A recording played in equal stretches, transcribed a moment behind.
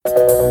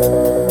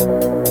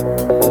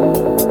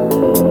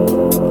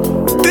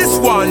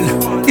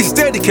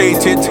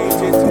dedicated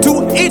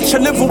to each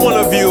and every one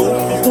of you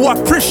who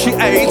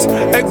appreciate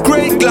a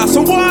great glass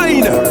of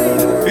wine.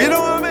 You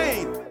know what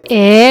I mean?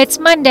 It's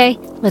Monday.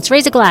 Let's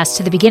raise a glass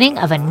to the beginning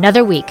of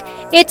another week.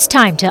 It's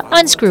time to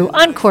unscrew,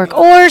 uncork,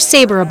 or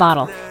saber a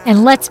bottle,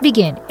 and let's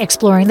begin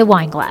exploring the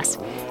wine glass.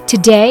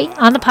 Today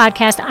on the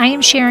podcast, I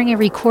am sharing a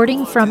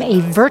recording from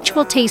a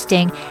virtual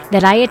tasting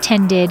that I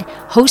attended,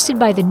 hosted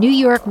by the New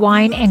York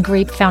Wine and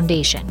Grape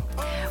Foundation.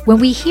 When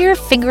we hear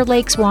Finger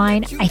Lakes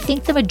wine, I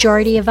think the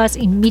majority of us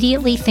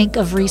immediately think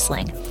of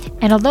Riesling.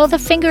 And although the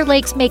Finger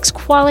Lakes makes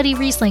quality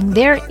Riesling,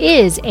 there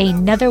is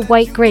another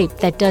white grape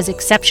that does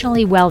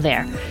exceptionally well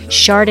there,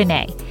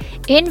 Chardonnay.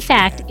 In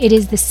fact, it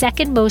is the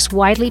second most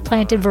widely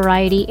planted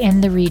variety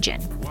in the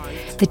region.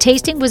 The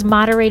tasting was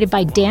moderated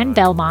by Dan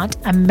Belmont,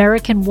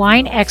 American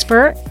wine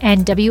expert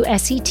and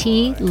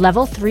WSET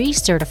Level 3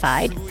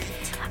 certified.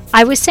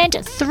 I was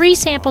sent 3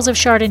 samples of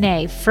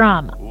Chardonnay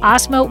from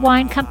Osmote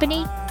Wine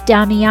Company,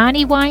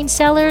 Damiani Wine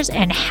Cellars,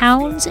 and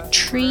Hounds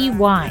Tree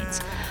Wines.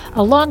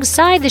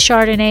 Alongside the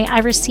Chardonnay, I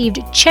received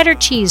cheddar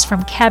cheese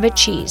from Cabot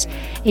Cheese,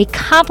 a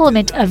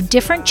complement of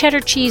different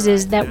cheddar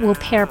cheeses that will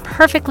pair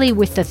perfectly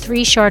with the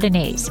 3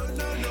 Chardonnays.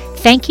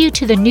 Thank you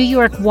to the New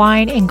York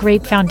Wine and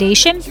Grape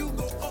Foundation,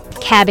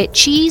 Cabot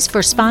Cheese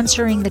for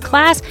sponsoring the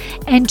class,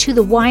 and to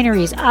the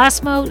wineries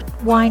Osmote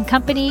Wine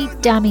Company,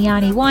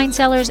 Damiani Wine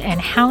Cellars, and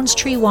Hounds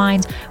Tree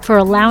Wines for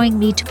allowing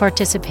me to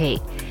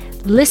participate.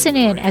 Listen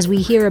in as we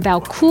hear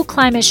about cool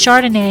climate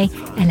Chardonnay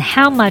and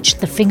how much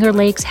the Finger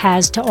Lakes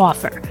has to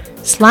offer.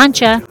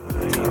 Sláinte!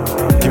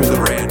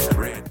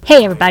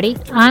 Hey everybody,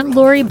 I'm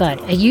Lori Budd,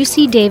 a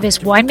UC Davis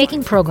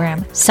winemaking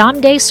program,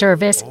 someday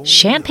service,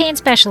 champagne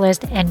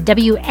specialist, and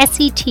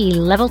WSET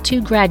Level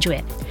 2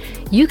 graduate.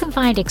 You can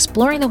find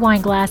Exploring the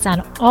Wine Glass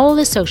on all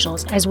the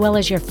socials, as well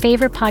as your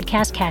favorite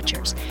podcast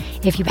catchers.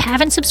 If you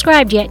haven't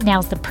subscribed yet,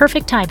 now's the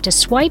perfect time to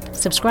swipe,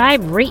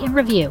 subscribe, rate, and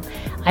review.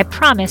 I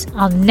promise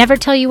I'll never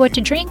tell you what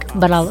to drink,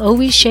 but I'll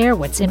always share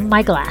what's in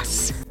my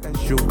glass.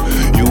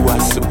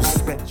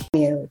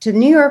 To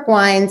New York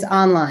Wines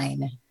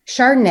Online,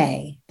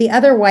 Chardonnay, the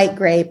other white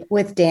grape,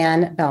 with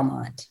Dan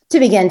Belmont. To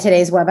begin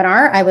today's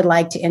webinar, I would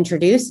like to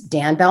introduce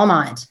Dan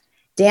Belmont.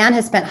 Dan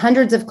has spent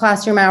hundreds of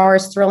classroom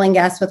hours thrilling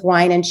guests with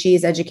wine and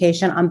cheese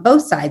education on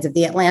both sides of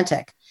the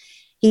Atlantic.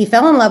 He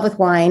fell in love with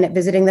wine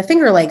visiting the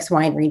Finger Lakes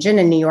wine region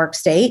in New York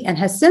State and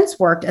has since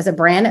worked as a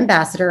brand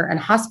ambassador and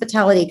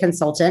hospitality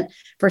consultant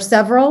for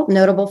several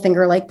notable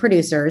Finger Lake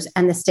producers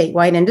and the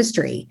statewide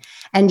industry,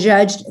 and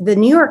judged the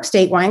New York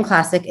State Wine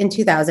Classic in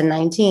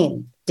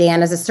 2019.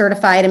 Dan is a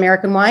certified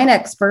American wine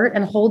expert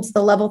and holds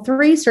the Level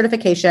 3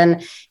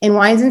 certification in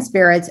wines and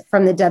spirits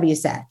from the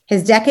WSET.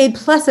 His decade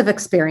plus of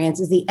experience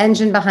is the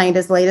engine behind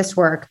his latest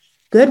work,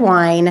 Good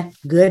Wine,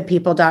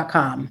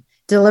 GoodPeople.com,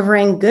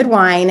 delivering good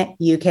wine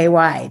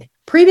UK-wide.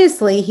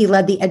 Previously, he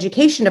led the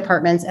education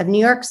departments of New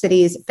York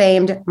City's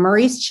famed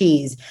Murray's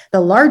Cheese,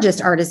 the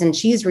largest artisan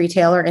cheese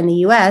retailer in the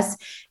U.S.,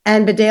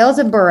 and Bedales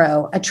of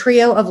Borough, a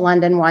trio of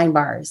London wine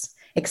bars.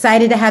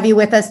 Excited to have you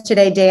with us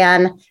today,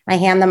 Dan. I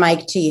hand the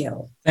mic to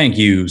you. Thank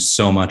you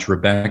so much,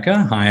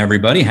 Rebecca. Hi,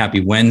 everybody. Happy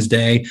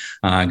Wednesday.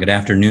 Good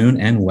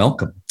afternoon and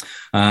welcome.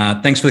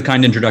 Thanks for the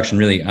kind introduction,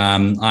 really.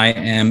 I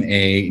am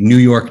a New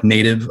York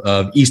native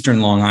of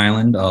Eastern Long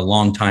Island, a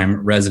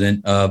longtime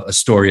resident of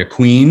Astoria,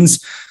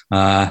 Queens.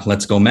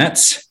 Let's go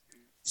Mets.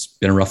 It's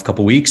been a rough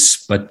couple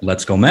weeks, but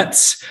let's go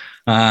Mets.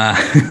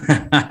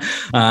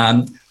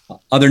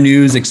 Other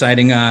news,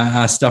 exciting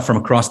stuff from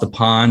across the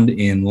pond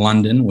in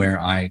London, where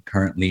I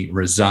currently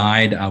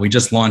reside. We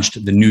just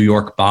launched the New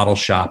York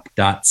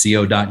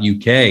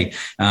Bottleshop.co.uk,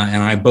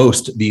 and I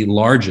boast the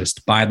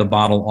largest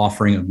by-the-bottle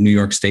offering of New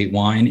York State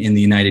wine in the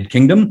United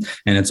Kingdom,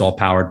 and it's all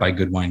powered by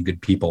Good Wine,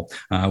 Good People.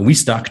 We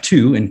stock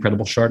 2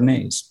 incredible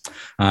Chardonnays.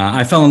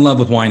 I fell in love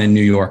with wine in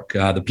New York,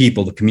 the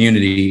people, the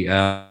community.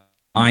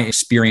 My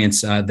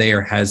experience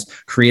there has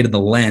created the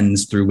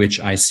lens through which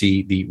I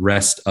see the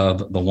rest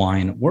of the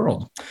wine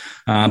world.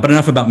 But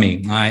enough about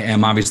me. I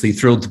am obviously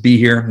thrilled to be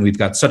here. We've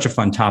got such a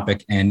fun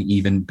topic and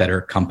even better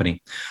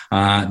company.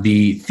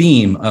 The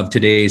theme of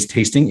today's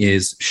tasting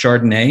is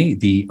Chardonnay,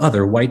 the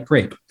other white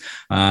grape.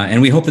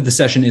 And we hope that the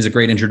session is a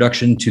great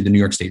introduction to the New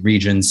York State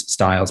regions,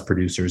 styles,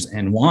 producers,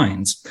 and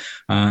wines.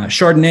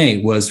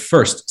 Chardonnay was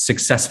first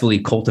successfully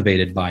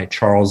cultivated by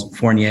Charles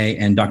Fournier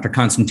and Dr.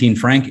 Constantine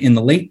Frank in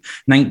the late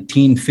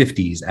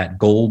 1950s at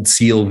Gold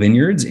Seal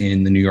Vineyards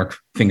in the New York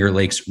Finger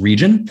Lakes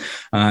region.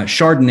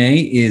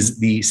 Chardonnay is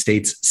the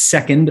state's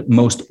second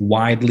most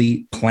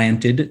widely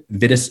planted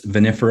Vitis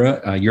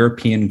vinifera,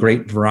 European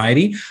grape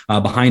variety,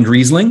 behind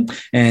Riesling.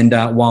 And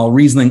while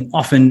Riesling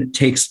often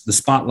takes the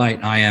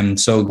spotlight, I am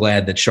so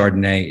glad that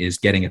Chardonnay is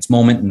getting its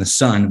moment in the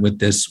sun with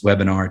this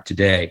webinar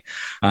today.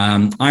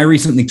 I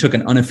recently took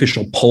an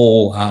unofficial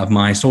poll of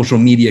my social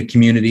media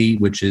community,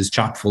 which is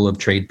chock full of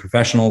trade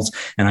professionals.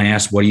 And I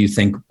asked, what do you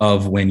think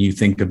of when you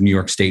think of New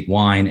York State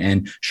wine?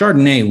 And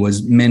Chardonnay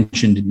was mentioned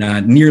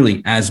mentioned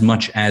nearly as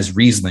much as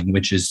Riesling,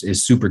 which is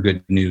super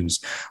good news.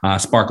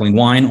 Sparkling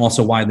wine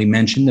also widely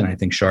mentioned, and I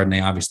think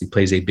Chardonnay obviously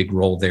plays a big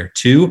role there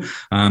too.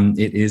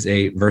 It is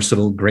a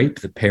versatile grape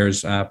that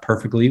pairs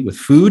perfectly with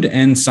food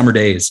and summer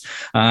days.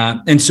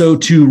 And so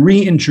to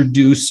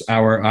introduce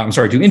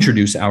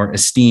our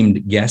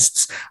esteemed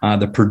guests,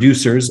 the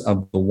producers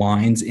of the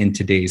wines in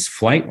today's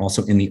flight,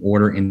 also in the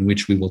order in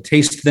which we will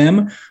taste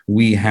them.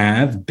 We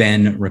have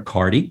Ben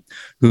Riccardi,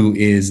 who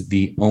is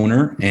the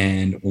owner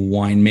and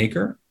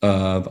winemaker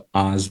of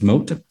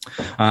Osmote.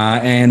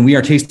 And we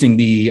are tasting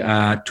the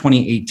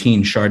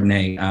 2018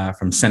 Chardonnay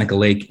from Seneca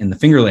Lake in the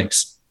Finger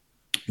Lakes.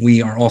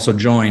 We are also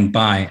joined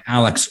by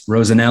Alex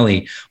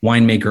Rosanelli,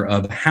 winemaker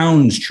of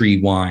Hounds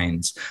Tree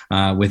Wines,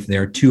 with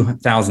their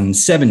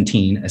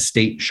 2017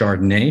 Estate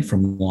Chardonnay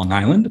from Long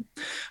Island.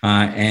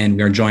 And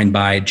we are joined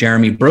by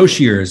Jeremy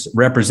Brochiers,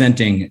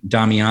 representing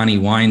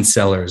Damiani Wine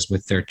Cellars,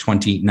 with their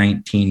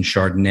 2019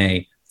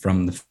 Chardonnay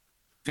from the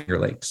Finger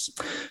Lakes.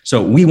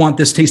 So we want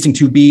this tasting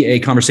to be a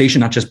conversation,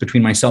 not just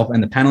between myself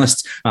and the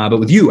panelists, but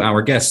with you,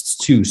 our guests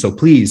too. So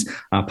please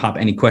pop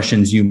any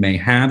questions you may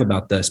have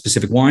about the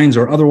specific wines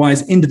or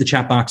otherwise into the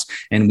chat box,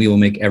 and we will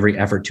make every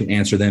effort to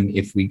answer them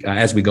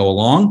as we go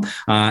along.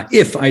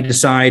 If I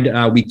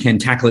decide we can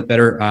tackle it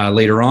better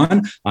later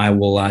on, I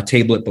will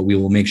table it, but we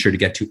will make sure to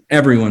get to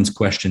everyone's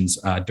questions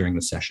during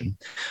the session.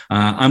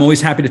 I'm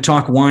always happy to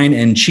talk wine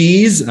and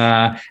cheese,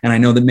 and I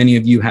know that many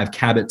of you have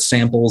Cabot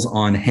samples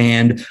on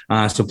hand.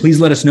 So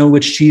please let us know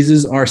which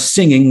cheeses are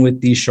singing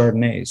with these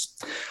Chardonnays.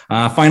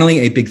 Finally,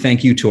 a big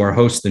thank you to our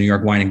hosts, the New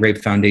York Wine and Grape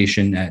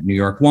Foundation at New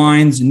York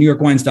Wines,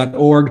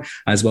 newyorkwines.org,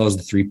 as well as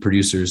the three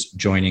producers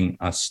joining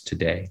us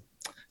today.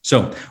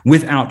 So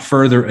without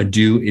further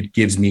ado, it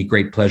gives me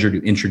great pleasure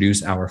to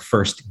introduce our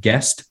first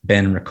guest,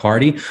 Ben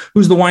Riccardi,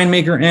 who's the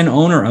winemaker and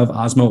owner of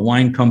Osmote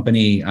Wine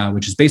Company,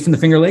 which is based in the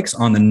Finger Lakes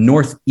on the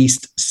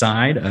northeast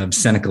side of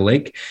Seneca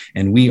Lake.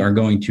 And we are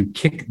going to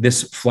kick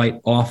this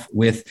flight off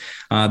with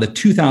the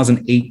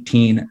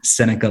 2018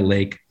 Seneca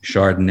Lake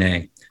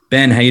Chardonnay.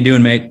 Ben, how you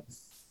doing, mate?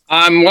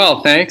 I'm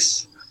well,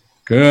 thanks.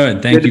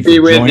 Good. Thank you for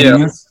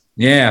joining us.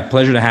 Yeah,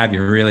 pleasure to have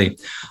you, really.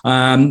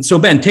 So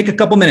Ben, take a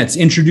couple minutes,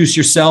 introduce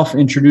yourself,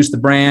 introduce the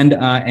brand,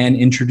 and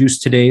introduce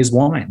today's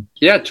wine.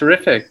 Yeah,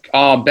 terrific.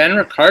 Ben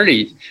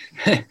Riccardi.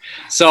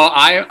 So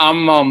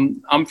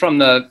I'm from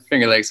the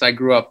Finger Lakes. I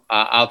grew up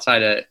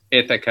outside of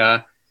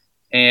Ithaca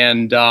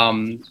and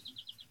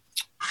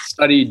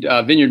studied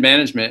vineyard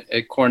management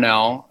at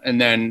Cornell, and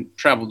then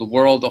traveled the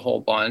world a whole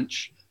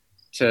bunch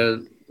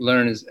to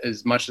learn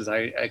as much as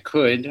I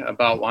could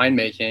about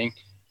winemaking.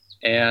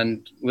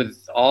 And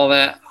with all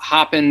that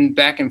hopping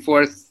back and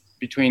forth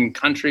between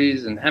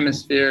countries and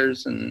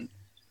hemispheres, and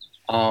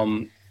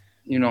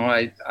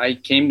I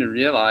came to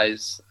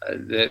realize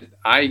that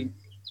I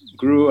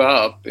grew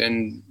up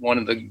in one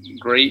of the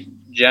great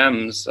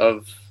gems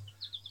of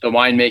the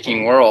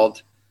winemaking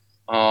world.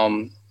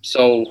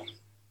 So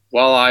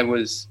while I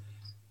was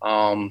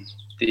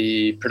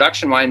the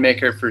production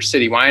winemaker for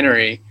City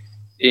Winery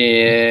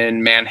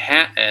in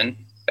Manhattan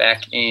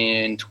back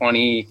in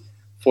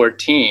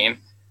 2014,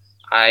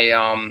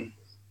 I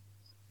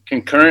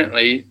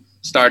concurrently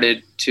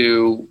started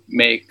to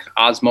make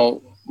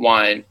Osmote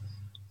wine.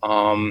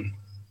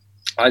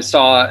 I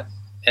saw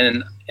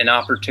an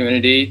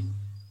opportunity.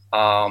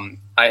 I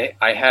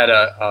had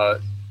a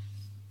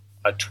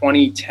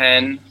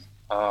 2010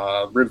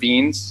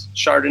 Ravines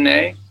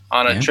Chardonnay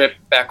on a trip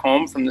back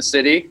home from the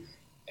city,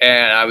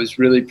 and I was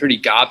really pretty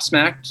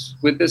gobsmacked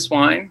with this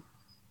wine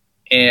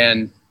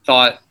and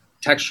thought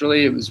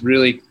texturally it was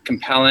really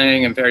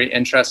compelling and very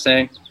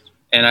interesting.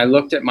 And I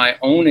looked at my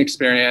own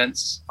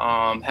experience,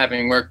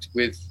 having worked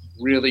with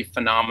really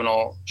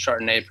phenomenal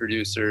Chardonnay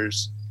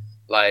producers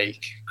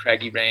like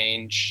Craigie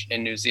Range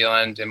in New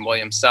Zealand and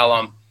William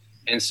Sellum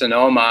in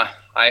Sonoma.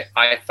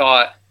 I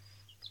thought,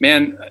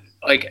 man,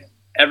 like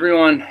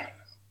everyone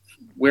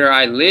where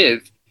I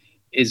live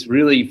is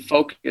really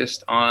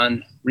focused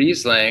on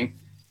Riesling,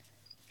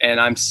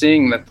 and I'm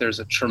seeing that there's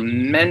a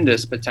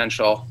tremendous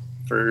potential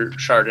for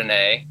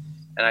Chardonnay.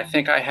 And I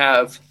think I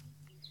have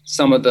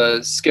some of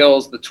the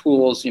skills, the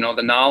tools, the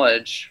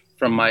knowledge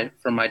from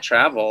my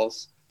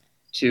travels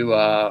to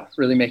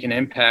really make an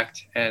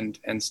impact and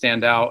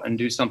stand out and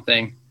do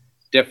something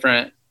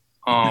different,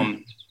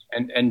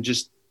 and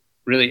just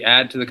really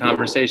add to the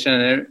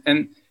conversation.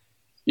 And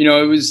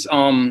it was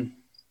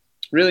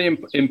really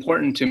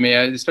important to me,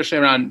 especially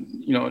around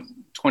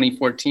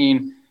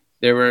 2014.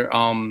 There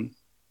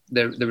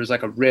was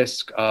like a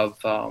risk of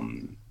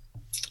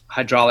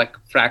hydraulic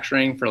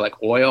fracturing for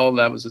like oil.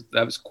 That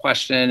was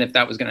questioned if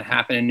that was going to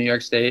happen in New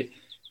York State,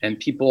 and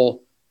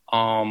people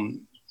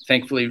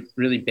thankfully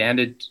really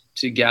banded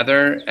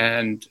together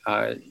and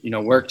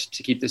worked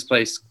to keep this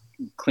place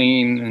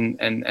clean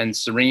and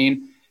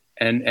serene,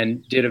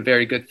 and did a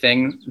very good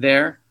thing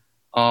there.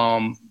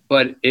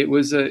 But it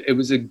was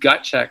a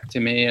gut check to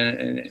me,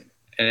 and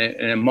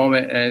in a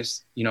moment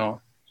as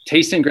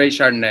tasting great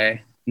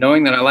Chardonnay,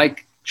 knowing that I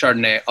like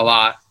Chardonnay a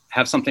lot,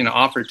 have something to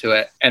offer to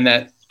it, and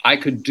that I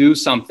could do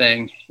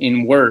something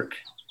in work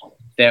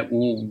that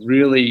will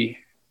really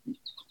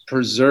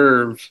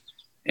preserve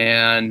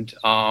and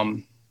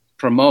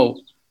promote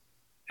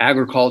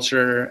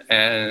agriculture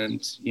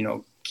and,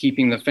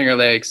 keeping the Finger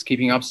Lakes,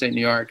 keeping upstate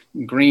New York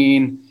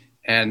green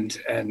and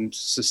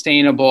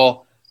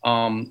sustainable.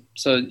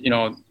 So,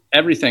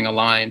 everything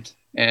aligned,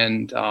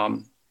 and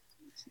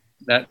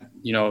that,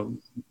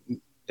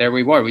 there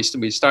we were.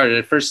 We started.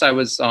 At first I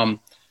was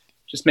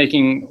just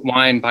making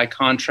wine by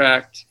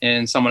contract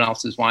in someone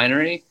else's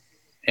winery.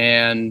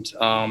 And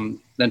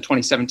then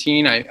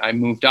 2017, I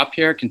moved up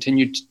here,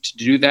 continued to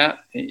do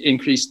that,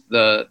 increased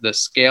the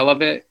scale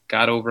of it,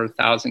 got over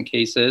 1,000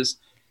 cases.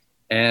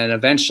 And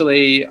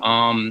eventually,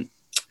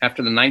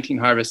 after the 19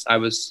 harvest, I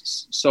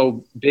was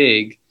so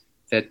big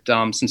that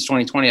since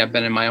 2020, I've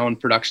been in my own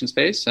production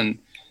space, and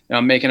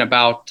I'm making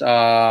about,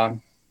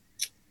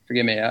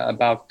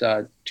 about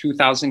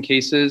 2,000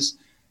 cases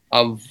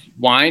of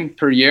wine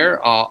per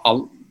year.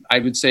 I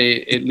would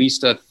say at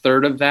least a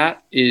third of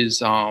that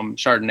is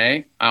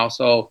Chardonnay. I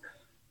also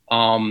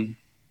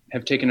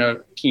have taken a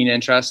keen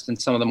interest in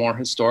some of the more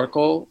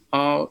historical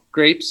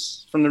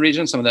grapes from the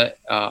region, some of the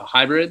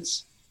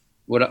hybrids.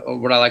 What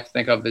I like to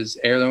think of as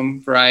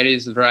heirloom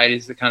varieties, the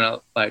varieties that kind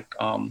of like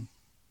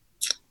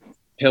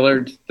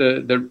pillared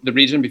the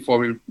region before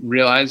we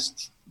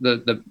realized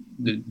the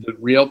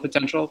real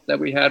potential that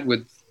we had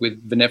with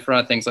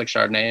vinifera, things like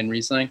Chardonnay and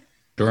Riesling.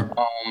 Sure.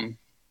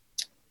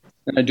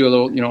 And I do a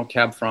little,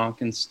 Cab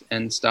Franc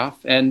and stuff,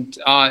 and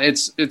it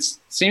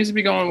seems to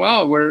be going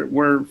well.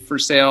 We're for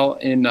sale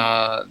in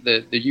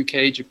the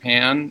UK,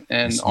 Japan,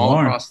 and all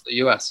across the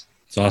US.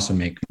 It's awesome,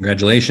 mate.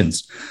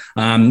 Congratulations.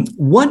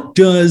 What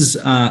does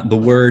the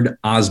word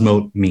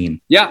osmote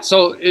mean? Yeah,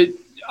 so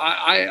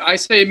I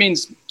say it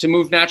means to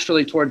move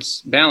naturally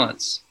towards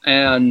balance,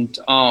 and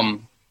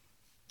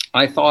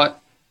I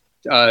thought,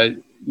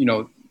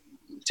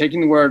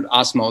 taking the word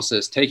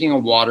osmosis, taking a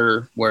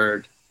water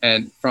word,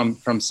 and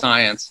from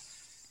science,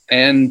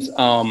 and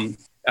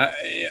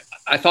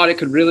I thought it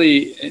could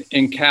really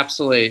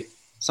encapsulate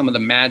some of the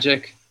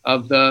magic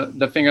of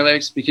the Finger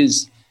Lakes,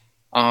 because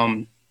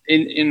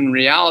in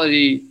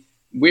reality,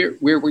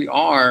 where we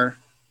are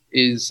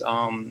is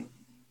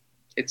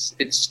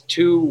it's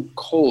too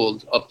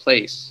cold a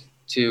place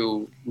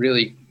to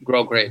really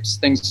grow grapes.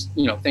 Things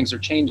are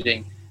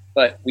changing,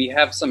 but we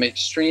have some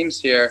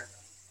extremes here,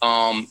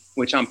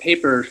 which on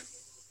paper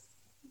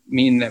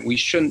mean that we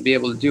shouldn't be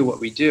able to do what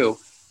we do,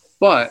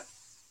 but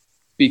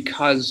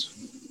because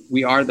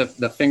we are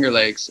the Finger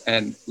Lakes,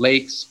 and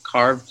lakes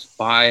carved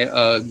by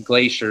a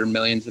glacier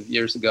millions of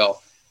years ago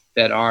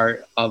that are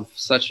of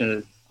such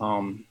an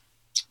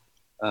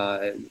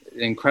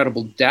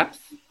incredible depth,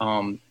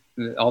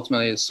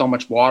 ultimately is so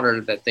much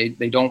water that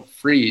they don't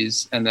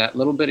freeze, and that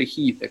little bit of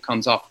heat that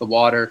comes off the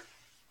water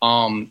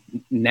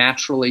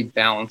naturally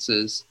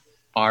balances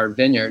our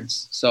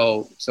vineyards.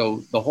 So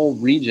the whole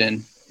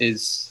region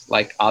is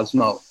like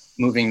osmote,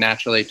 moving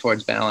naturally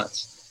towards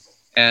balance.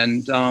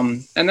 And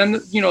then,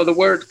 the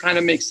word kind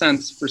of makes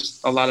sense for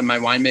a lot of my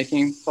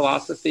winemaking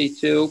philosophy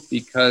too,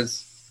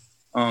 because,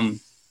 while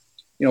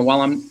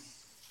I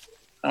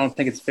don't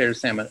think it's fair to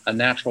say I'm a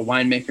natural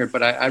winemaker,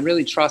 but I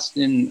really trust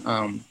in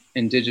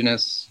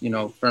indigenous,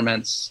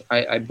 ferments.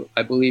 I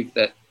believe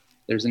that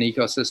there's an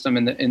ecosystem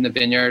in the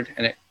vineyard,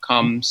 and it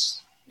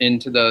comes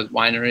into the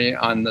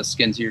winery on the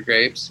skins of your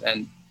grapes.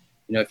 And,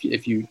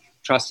 if you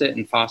trust it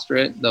and foster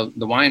it, the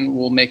wine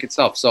will make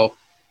itself. So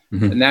a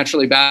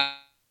naturally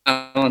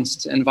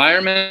balanced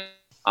environment,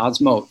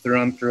 osmote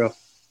through and through.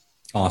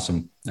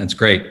 Awesome. That's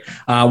great.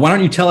 Why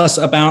don't you tell us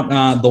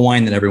about the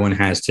wine that everyone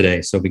has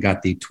today? So we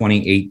got the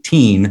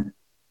 2018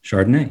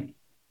 Chardonnay.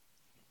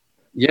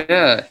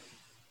 Yeah.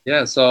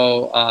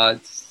 So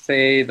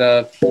say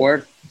the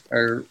fourth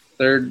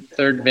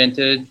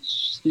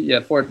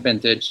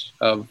vintage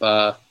of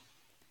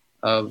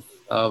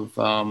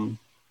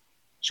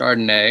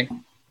Chardonnay.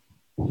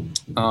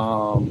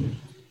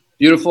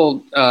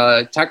 Beautiful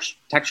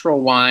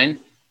textural wine,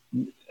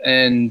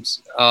 and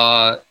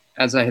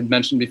as I had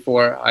mentioned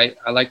before, I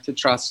like to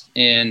trust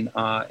in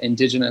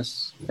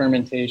indigenous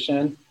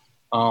fermentation.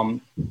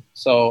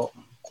 So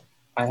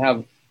I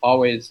have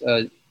always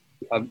a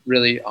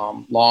really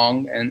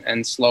long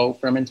and slow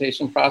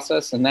fermentation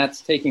process, and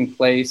that's taking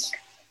place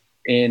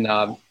in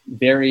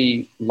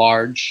very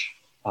large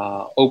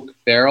oak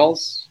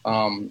barrels,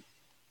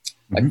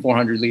 like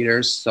 400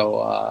 liters.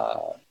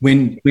 So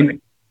when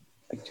like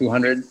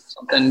 200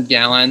 something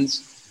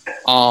gallons.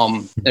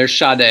 There's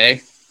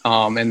Sade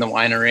in the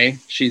winery.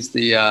 She's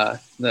the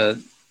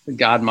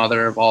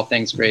godmother of all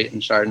things great in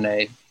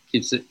Chardonnay.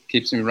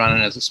 Keeps me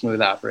running as a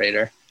smooth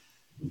operator.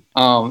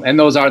 And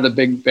those are the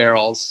big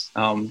barrels.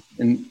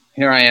 And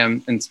here I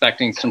am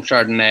inspecting some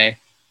Chardonnay.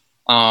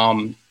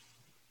 And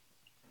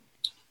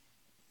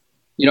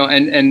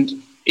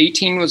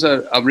 18 was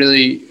a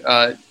really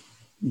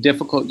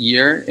difficult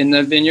year in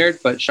the vineyard,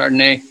 but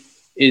Chardonnay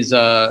is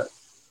a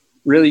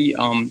really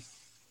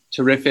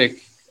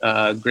terrific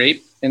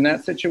grape in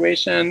that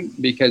situation,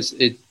 because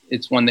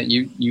it's one that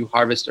you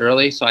harvest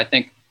early. So I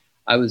think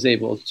I was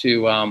able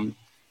to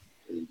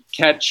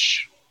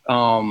catch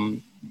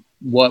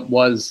what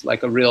was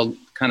like a real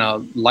kind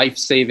of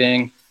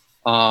life-saving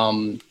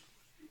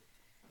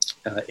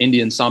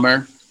Indian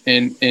summer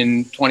in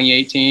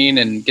 2018,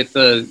 and get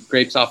the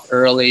grapes off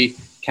early,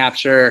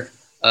 capture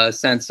a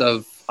sense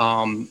of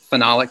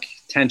phenolic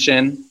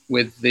tension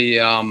with the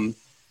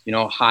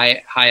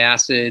high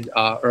acid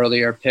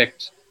earlier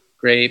picked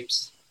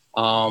grapes,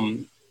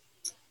 and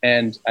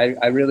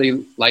I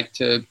really like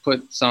to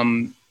put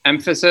some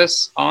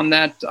emphasis on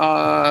that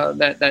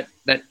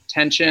that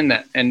tension,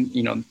 that,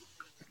 and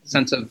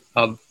sense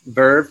of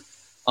verve.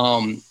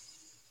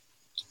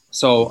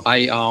 So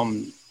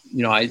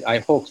I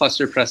whole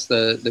cluster press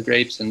the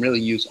grapes and really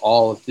use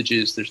all of the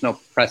juice. There's no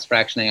press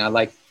fractioning. I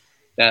like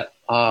that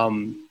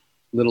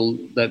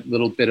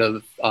little bit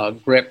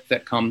of grip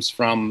that comes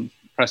from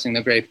pressing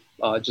the grape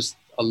just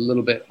a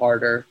little bit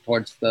harder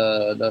towards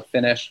the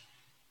finish.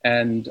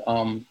 And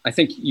I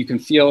think you can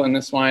feel in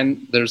this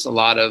wine there's a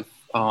lot of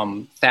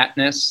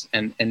fatness,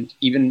 and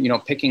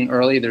even picking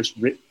early, there's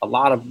a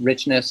lot of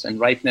richness and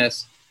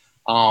ripeness.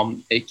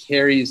 It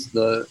carries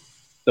the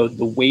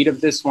weight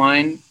of this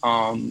wine,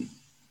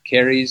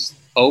 carries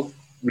oak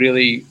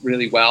really,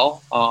 really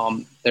well.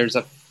 There's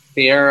a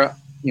fair,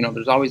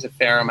 there's always a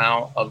fair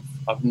amount of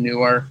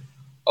newer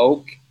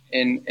oak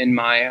in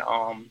my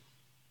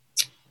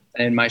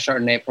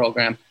Chardonnay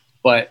program,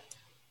 but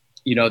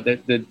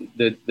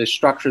the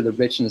structure, the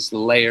richness, the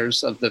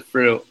layers of the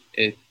fruit,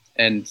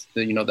 and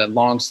the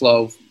long,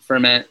 slow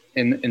ferment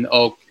in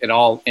oak, it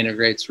all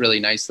integrates really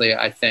nicely,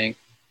 I think.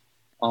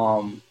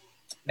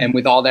 And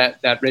with all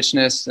that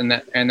richness and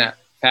that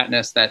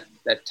fatness, that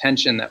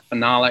tension, that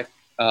phenolic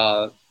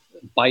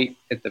bite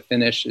at the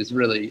finish is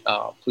really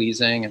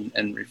pleasing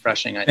and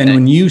refreshing, I think. And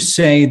when you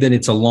say that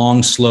it's a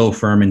long, slow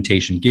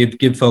fermentation,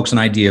 give folks an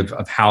idea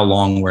of how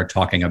long we're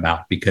talking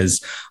about,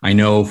 because I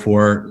know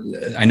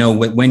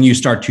when you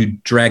start to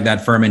drag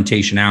that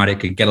fermentation out, it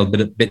could get a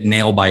bit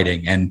nail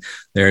biting, and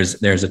there's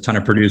a ton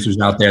of producers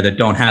out there that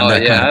don't have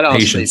that kind of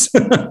patience.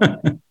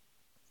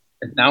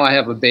 Now I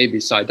have a baby,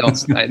 so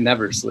I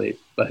never sleep,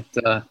 but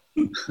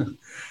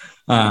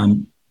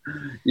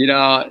you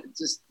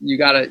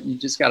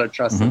just gotta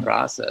trust the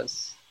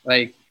process.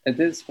 Like at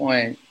this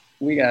point,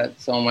 we got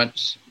so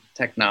much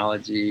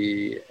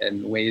technology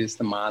and ways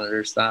to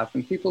monitor stuff,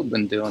 and people have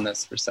been doing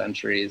this for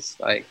centuries.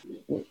 Like,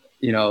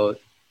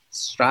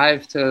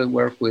 strive to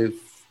work with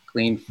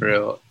clean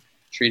fruit,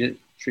 treat it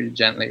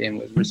gently and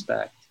with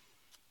respect,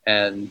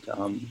 and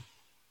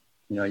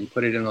you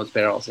put it in those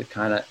barrels. It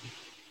kind of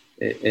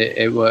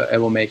it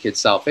will make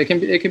itself. It can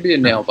be a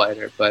nail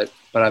biter, but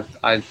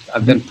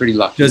I've been pretty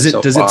lucky. Does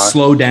it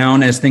slow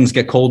down as things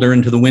get colder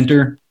into the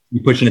winter?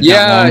 You pushing it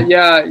down long?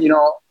 Yeah.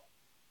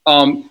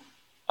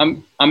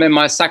 I'm in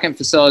my second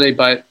facility,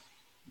 but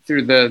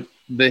through the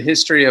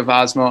history of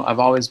Osmo, I've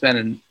always been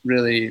in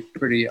really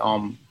pretty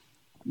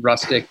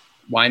rustic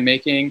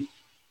winemaking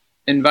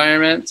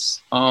environments.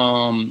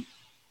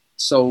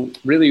 So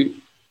really,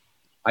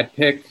 I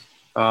pick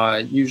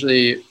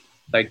usually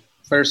like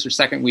first or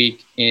second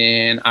week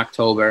in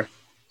October.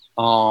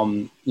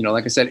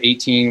 Like I said,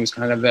 18 was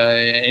kind of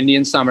an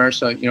Indian summer.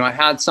 So, I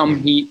had some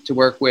heat to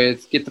work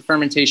with, get the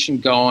fermentation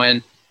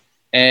going.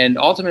 And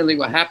ultimately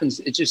what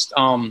happens, it just,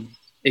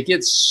 it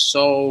gets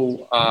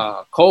so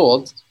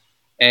cold,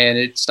 and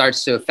it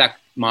starts to affect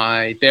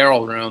my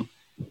barrel room.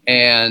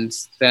 And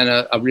then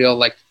a real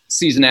like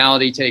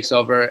seasonality takes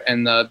over,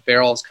 and the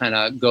barrels kind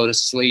of go to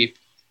sleep.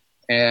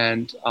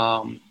 And,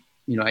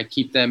 I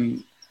keep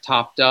them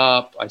topped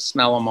up. I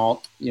smell them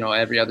all,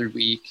 every other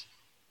week.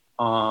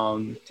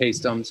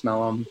 Taste them,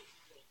 smell them,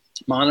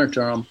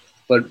 monitor them,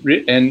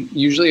 and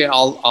usually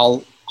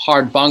I'll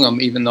hard bung them,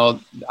 even though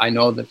I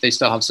know that they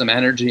still have some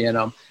energy in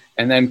them.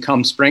 And then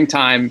come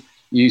springtime,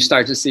 you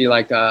start to see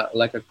like a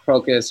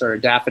crocus or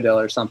a daffodil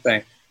or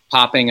something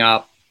popping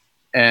up,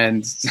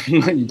 and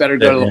you better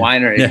go to the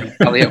winery. Yeah. You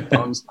probably have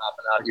bungs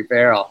popping out of your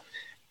barrel,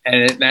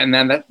 and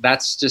then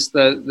that's just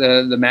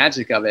the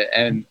magic of it,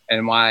 and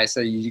why I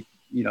say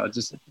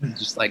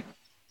just like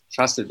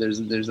trust it.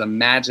 There's a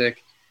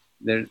magic.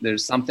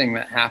 There's something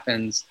that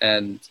happens,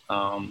 and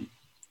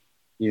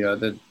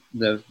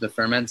the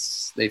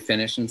ferments, they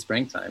finish in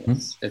springtime.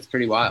 It's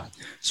pretty wild.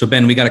 So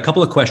Ben, we got a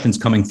couple of questions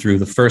coming through.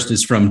 The first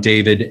is from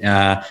David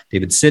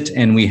Sitt,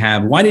 and we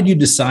have: why did you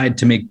decide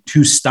to make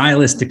two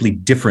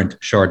stylistically different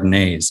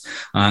Chardonnays?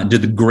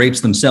 Did the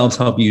grapes themselves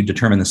help you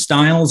determine the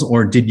styles,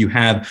 or did you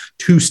have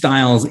two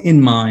styles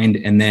in mind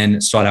and then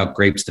sought out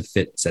grapes to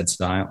fit said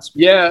styles?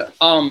 Yeah.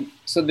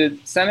 So the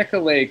Seneca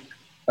Lake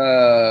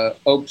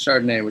oak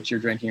Chardonnay, which you're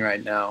drinking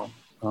right now,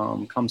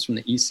 comes from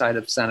the east side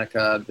of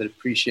Seneca, that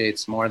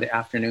appreciates more of the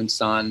afternoon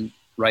sun,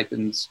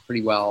 ripens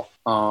pretty well.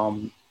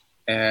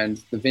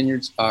 And the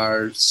vineyards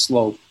are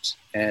sloped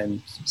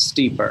and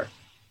steeper,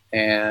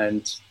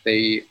 and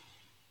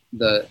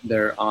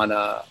they're on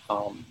a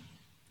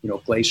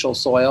glacial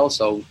soil,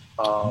 so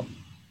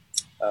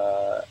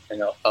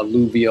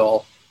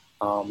alluvial,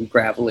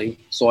 gravelly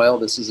soil.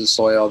 This is a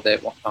soil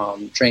that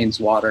drains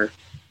water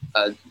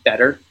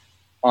better.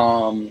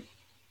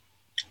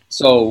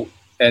 So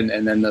and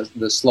then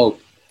the slope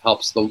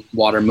helps the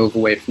water move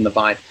away from the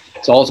vine.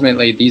 So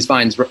ultimately, these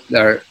vines,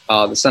 the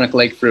Seneca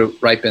Lake fruit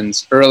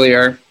ripens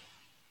earlier.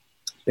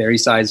 Berry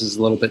size is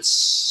a little bit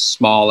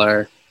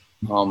smaller,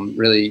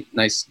 really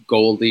nice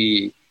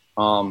goldy,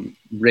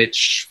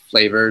 rich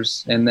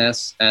flavors in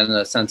this, and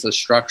a sense of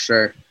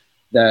structure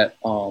that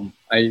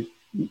I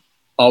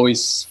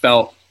always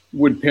felt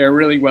would pair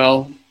really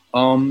well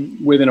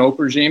with an oak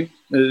regime,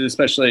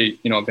 especially,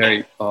 you know, a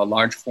very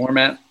large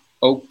format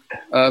oak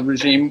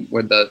regime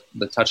where the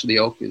touch of the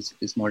oak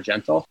is more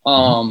gentle.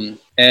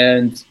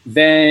 And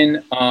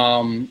then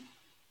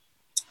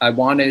I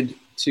wanted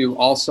to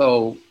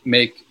also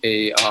make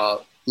a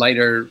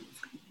lighter,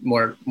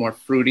 more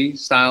fruity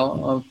style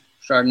of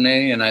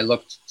Chardonnay, and I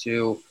looked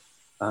to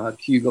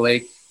Cayuga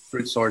Lake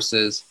fruit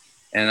sources,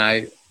 and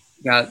I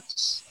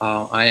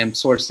am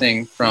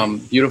sourcing from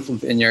beautiful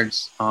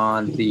vineyards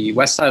on the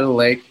west side of the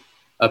lake.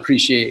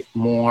 Appreciate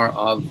more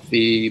of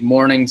the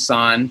morning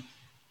sun,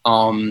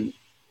 and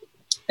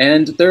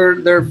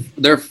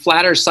they're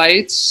flatter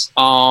sites.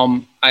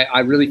 I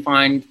really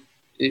find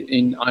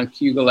on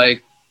Cayuga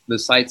Lake, the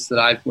sites that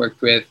I've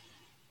worked with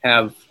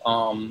have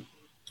a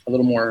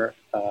little more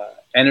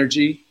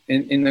energy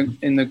in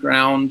the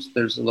ground.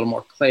 There's a little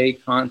more clay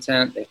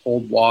content. They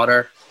hold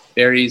water.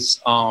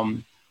 Berries are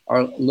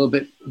a little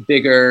bit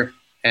bigger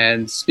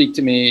and speak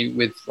to me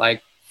with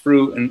like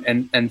fruit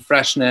and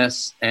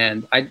freshness.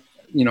 And I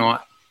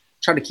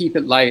try to keep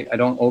it light. I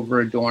don't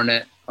over adorn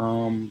it,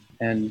 and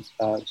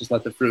just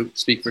let the fruit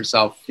speak for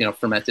itself. You know,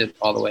 fermented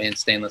all the way in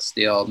stainless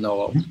steel,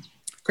 no oak.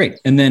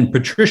 Great. And then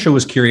Patricia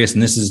was curious,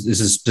 and this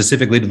is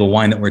specifically to the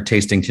wine that we're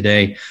tasting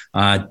today.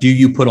 Do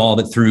you put all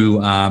of it through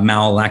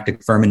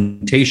malolactic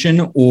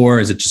fermentation, or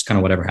is it just kind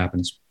of whatever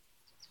happens?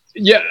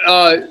 Yeah,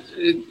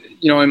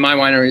 in my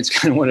winery, it's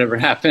kind of whatever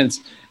happens.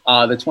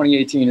 The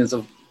 2018 is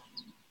a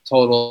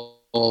total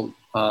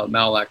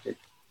malolactic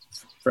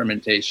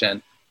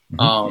fermentation,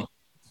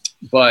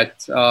 but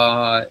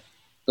the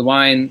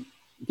wine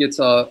gets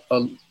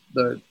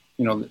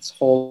its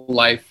whole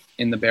life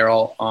in the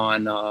barrel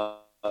on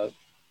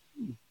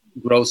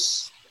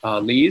gross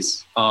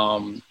lees,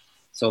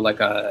 so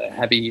like a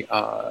heavy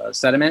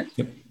sediment.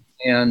 Yep.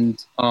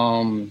 And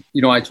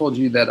I told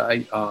you that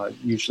I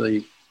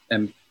usually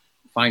am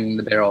finding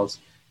the barrels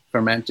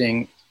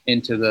fermenting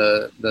into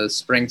the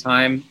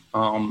springtime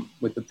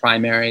with the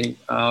primary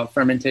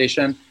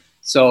fermentation.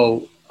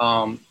 So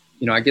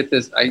I get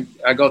this.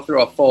 I go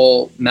through a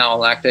full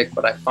malolactic,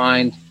 but I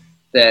find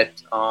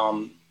that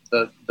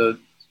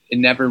it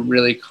never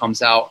really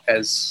comes out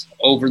as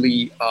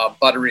overly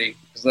buttery,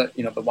 because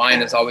the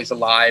wine is always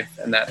alive,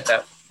 and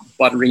that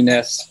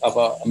butteriness of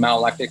a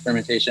malolactic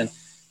fermentation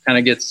kind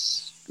of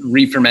gets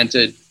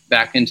re-fermented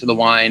back into the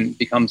wine,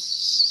 becomes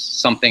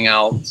something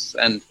else.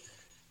 And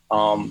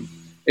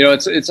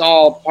it's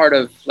all part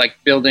of like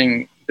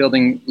building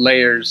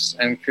layers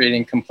and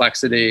creating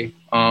complexity.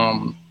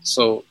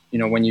 So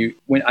when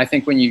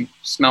you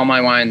smell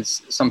my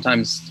wines,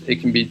 sometimes it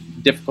can be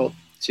difficult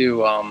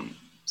to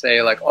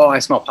say like, oh, I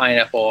smell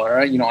pineapple,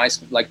 or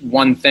like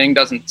one thing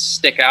doesn't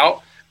stick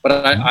out.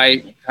 But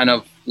I kind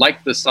of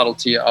like the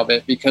subtlety of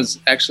it, because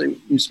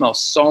actually you smell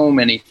so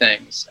many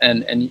things,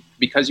 and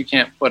because you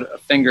can't put a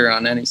finger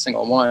on any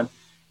single one,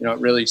 it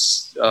really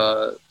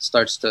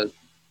starts to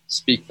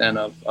speak then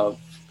of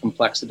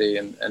complexity,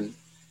 and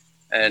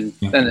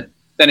then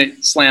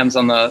it slams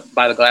on the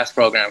by the glass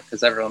program,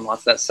 because everyone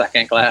wants that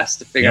second glass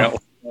to figure out.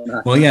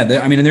 Well, yeah,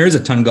 there is a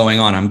ton going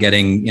on. I'm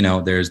getting,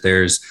 there's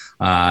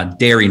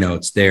dairy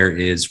notes, there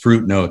is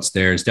fruit notes,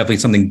 there's definitely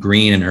something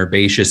green and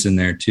herbaceous in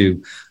there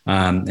too.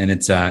 And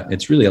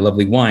it's really a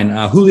lovely wine.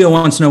 Julio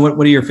wants to know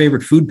what are your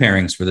favorite food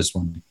pairings for this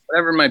one?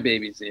 Whatever my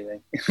baby's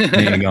eating.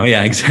 There you go.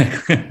 Yeah,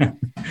 exactly.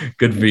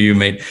 Good for you,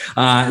 mate.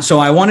 So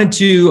I wanted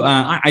to,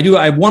 I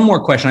have one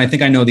more question. I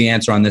think I know the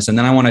answer on this, and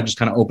then I want to just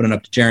kind of open it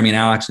up to Jeremy and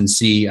Alex and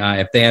see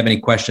if they have any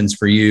questions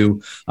for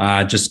you,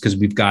 just because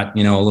we've got,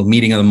 a little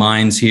meeting of the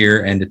minds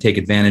here, and to take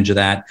advantage of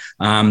that.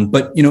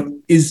 But,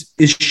 is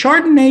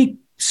Chardonnay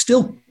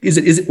still, is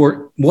it,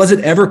 or was it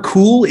ever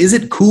cool? Is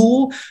it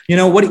cool?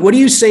 What do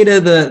you say to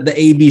the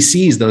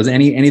ABCs, those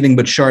anything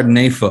but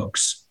Chardonnay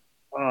folks?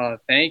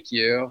 Thank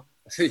you.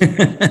 It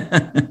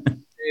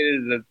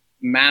is a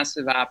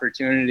massive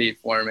opportunity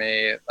for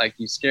me. Like,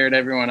 you scared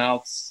everyone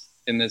else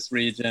in this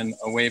region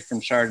away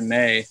from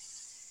Chardonnay,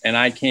 and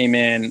I came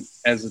in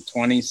as a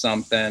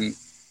 20-something,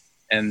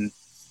 and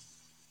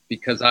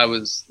because I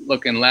was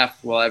looking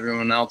left while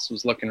everyone else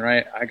was looking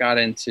right, I got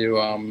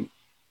into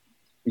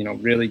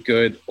really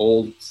good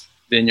old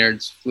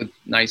vineyards with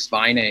nice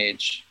vine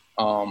age,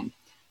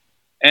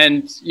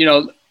 and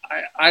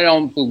I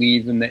don't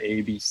believe in the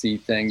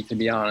ABC thing, to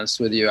be honest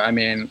with you. I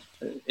mean,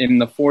 in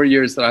the 4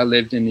 years that I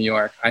lived in New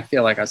York, I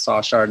feel like I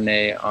saw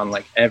Chardonnay on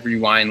like every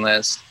wine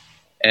list,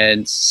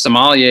 and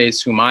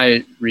sommeliers whom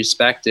I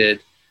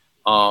respected,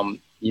 they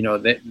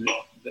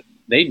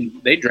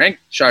drank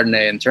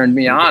Chardonnay and turned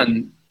me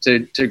on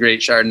to great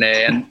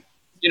Chardonnay. And,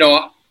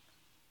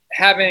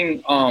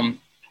 having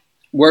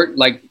worked,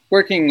 like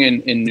working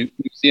in New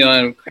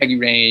Zealand, Craggy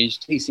Range,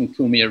 tasting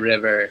Kumia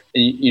River,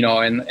 you know,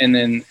 and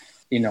then,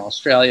 you know,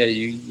 Australia,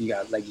 you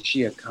got like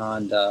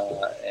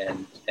Giaconda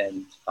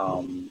and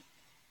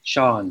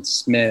Sean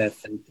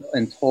Smith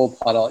and Toll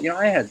Puddle. You know,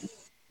 I had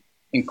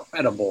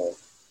incredible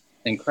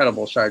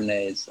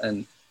Chardonnays,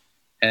 and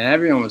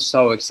everyone was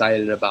so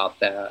excited about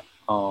that.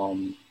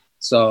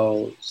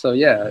 So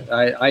yeah,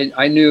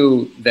 I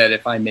knew that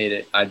if I made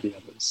it, I'd be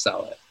able to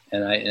sell it,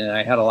 and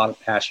I had a lot of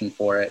passion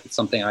for it. It's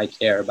something I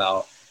care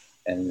about,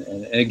 and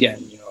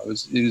again, you know, it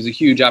was a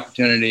huge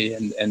opportunity,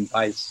 and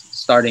by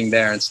starting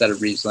there instead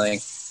of Riesling,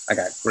 I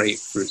got great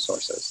fruit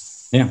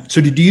sources. Yeah.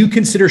 So do you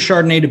consider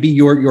Chardonnay to be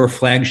your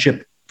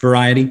flagship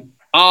variety?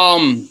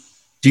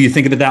 Do you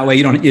think of it that way?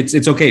 You don't.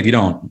 It's okay if you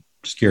don't.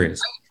 Just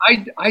curious.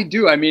 I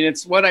do. I mean,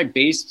 it's what I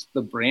based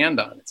the brand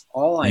on. It's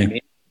all I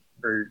made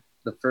for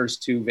the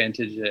first two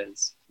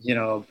vintages, you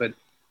know, but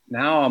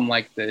now I'm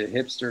like the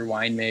hipster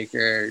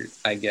winemaker,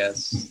 I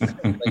guess,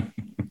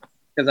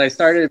 because I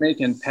started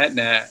making Pet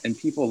Nat and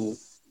people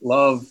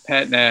love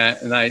Pet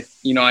Nat. And I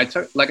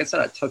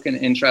took an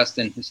interest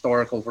in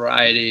historical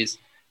varieties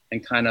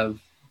and kind of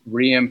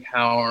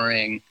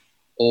re-empowering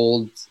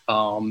older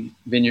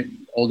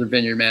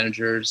vineyard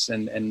managers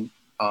and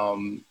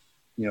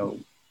you know,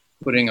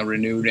 putting a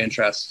renewed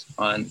interest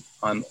on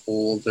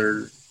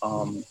older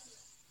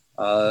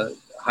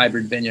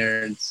hybrid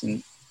vineyards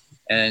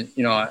and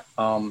you know,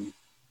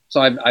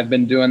 so I've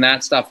been doing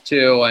that stuff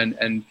too,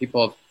 and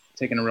people have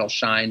taken a real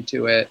shine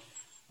to it.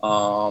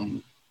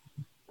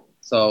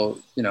 So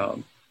you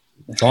know,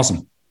 it's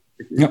awesome.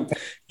 Yeah.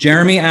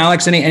 Jeremy,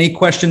 Alex, any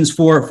questions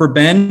for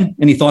Ben?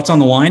 Any thoughts on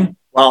the wine?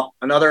 Well,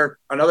 another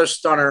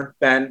stunner,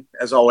 Ben,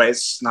 as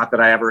always. Not that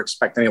I ever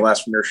expect any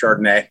less from your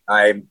Chardonnay.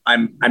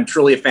 I'm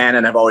truly a fan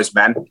and have always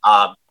been. Thank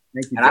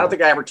you, and I don't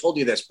think I ever told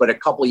you this, but a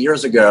couple of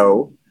years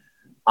ago,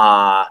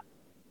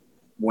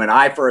 when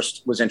I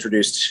first was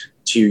introduced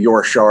to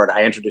your Chard,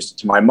 I introduced it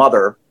to my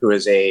mother, who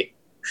is a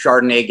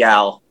Chardonnay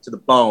gal to the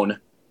bone.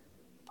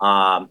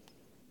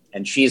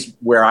 And she's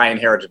where I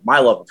inherited my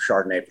love of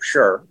Chardonnay for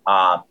sure.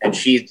 And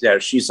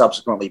she's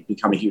subsequently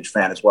become a huge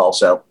fan as well.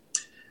 So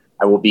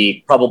I will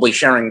be probably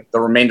sharing the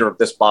remainder of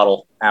this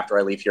bottle after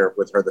I leave here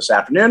with her this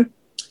afternoon.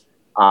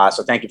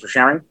 So thank you for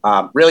sharing.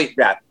 Really,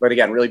 yeah, but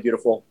again, really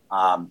beautiful.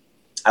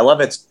 I love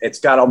it. It's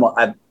got almost,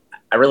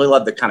 I really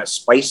love the kind of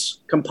spice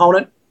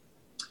component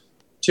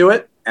to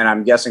it. And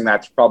I'm guessing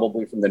that's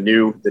probably from the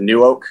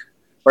new oak.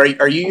 Are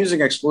you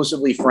using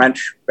exclusively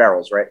French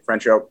barrels, right?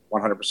 French oak,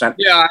 100%?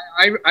 Yeah,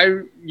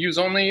 I use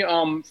only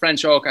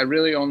French oak. I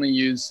really only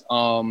use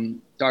Dargaud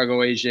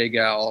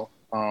Jaegal,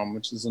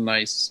 which is a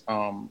nice,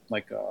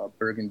 like a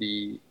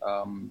Burgundy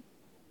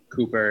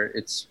Cooper.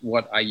 It's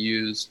what I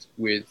used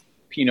with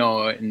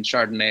Pinot and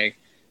Chardonnay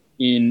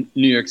in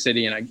New York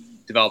City, and I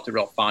developed a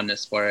real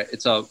fondness for it.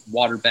 It's a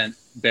water-bent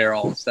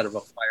barrel instead of a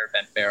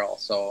fire-bent barrel,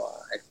 so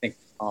I think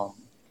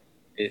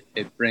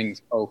it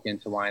brings oak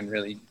into wine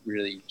really,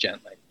 really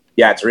gently.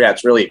 Yeah,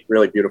 it's really,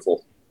 really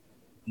beautiful.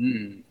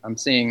 I'm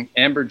seeing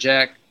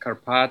Amberjack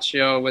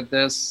Carpaccio with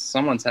this.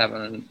 Someone's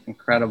having an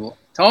incredible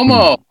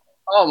Tomo.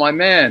 Oh, my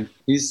man,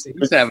 he's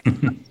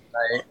having.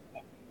 Right?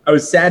 I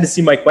was sad to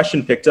see my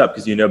question picked up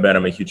because, you know, Ben,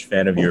 I'm a huge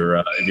fan of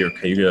your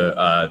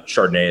Cayuga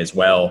Chardonnay as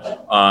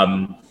well.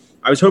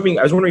 I was wondering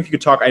if you could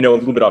talk, I know a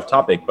little bit off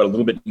topic, but a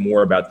little bit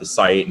more about the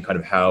site and kind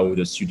of how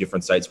those two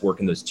different sites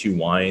work in those two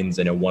wines.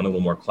 I know one a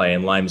little more clay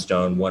and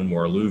limestone, one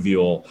more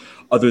alluvial.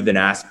 Other than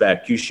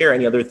Aspect, do you share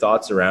any other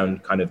thoughts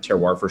around kind of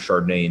terroir for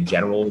Chardonnay in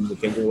general in the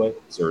Finger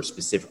Lakes, or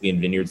specifically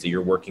in vineyards that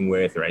you're working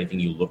with, or anything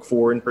you look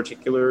for in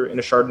particular in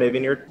a Chardonnay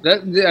vineyard? I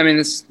mean,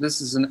 this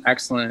is an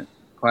excellent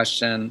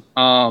question.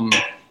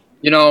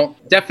 You know,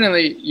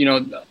 definitely, you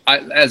know,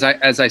 as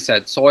I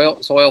said,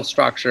 soil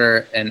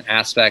structure and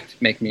aspect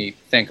make me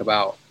think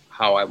about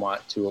how I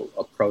want to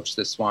approach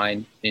this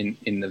wine in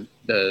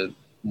the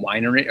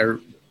winery,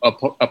 or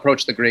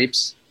approach the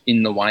grapes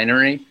in the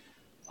winery.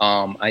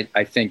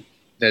 I think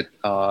that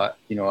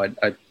you know,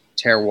 a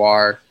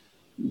terroir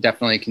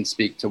definitely can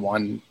speak to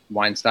one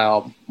wine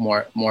style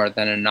more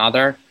than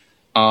another.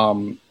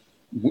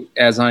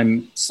 As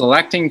I'm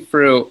selecting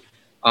fruit,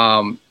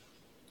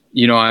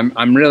 you know,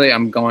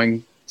 I'm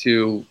going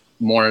to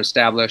more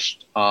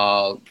established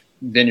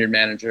vineyard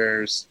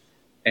managers,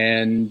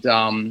 and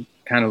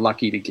kind of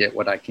lucky to get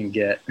what I can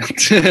get.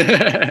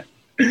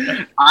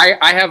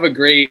 I have a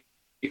great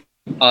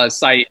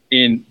site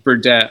in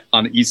Burdett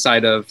on the east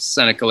side of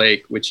Seneca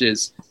Lake, which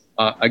is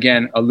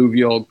again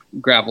alluvial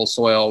gravel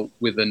soil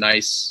with a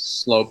nice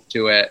slope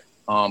to it,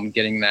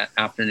 getting that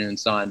afternoon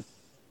sun,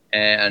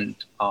 and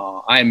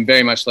I'm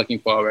very much looking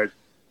forward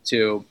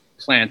to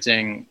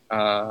planting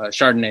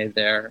Chardonnay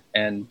there,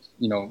 and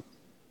you know,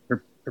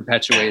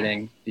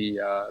 perpetuating the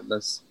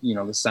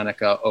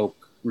Seneca oak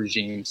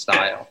regime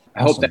style.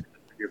 I hope that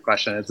your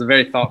question. It's a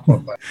very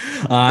thoughtful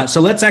question.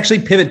 So let's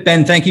actually pivot.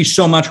 Ben, thank you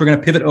so much. We're going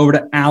to pivot over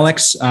to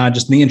Alex,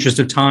 just in the interest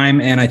of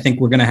time. And I think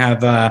we're going to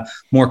have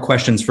more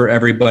questions for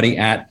everybody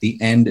at the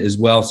end as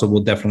well. So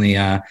we'll definitely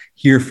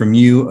hear from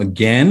you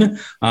again.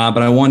 But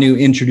I want to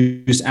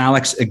introduce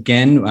Alex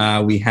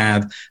again. We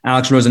have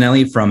Alex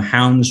Rosanelli from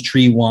Hounds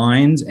Tree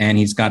Wines, and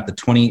he's got the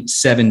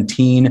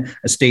 2017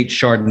 Estate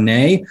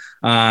Chardonnay.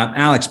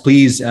 Alex,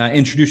 please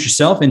introduce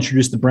yourself,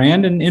 introduce the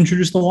brand, and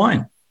introduce the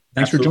wine.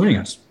 Thanks for joining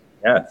us.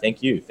 Yeah,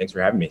 thank you. Thanks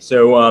for having me.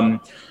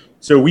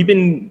 So we've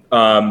been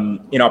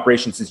in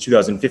operation since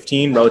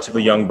 2015,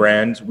 relatively young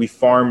brand. We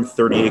farm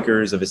 30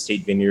 acres of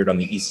estate vineyard on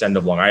the east end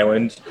of Long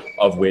Island,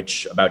 of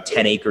which about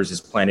 10 acres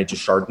is planted to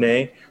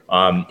Chardonnay.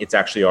 It's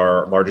actually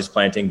our largest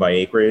planting by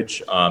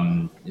acreage.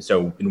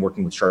 So been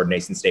working with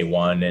Chardonnay since day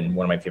one, and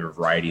one of my favorite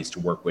varieties to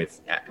work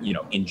with,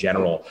 in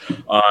general.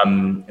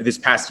 This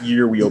past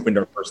year, we opened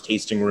our first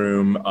tasting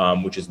room,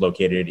 which is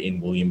located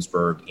in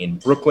Williamsburg in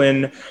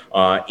Brooklyn.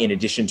 In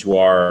addition to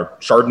our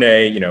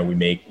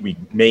Chardonnay, we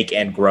make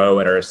and grow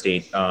at our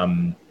estate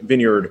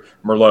vineyard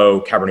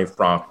Merlot, Cabernet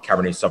Franc,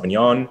 Cabernet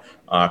Sauvignon,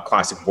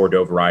 classic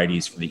Bordeaux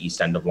varieties for the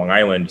east end of Long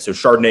Island. So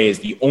Chardonnay is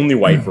the only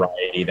white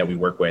variety that we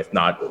work with,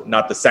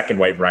 not the second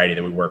white variety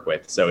that we work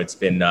with. So it's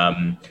been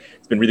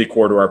really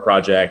core to our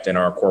project and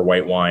our core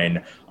white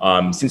wine.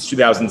 Since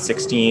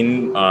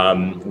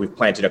 2016, we've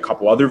planted a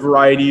couple other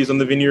varieties on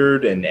the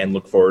vineyard and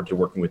look forward to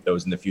working with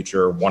those in the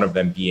future. One of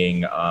them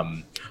being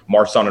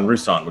Marsanne and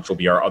Roussanne, which will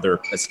be our other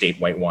estate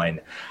white wine.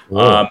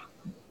 So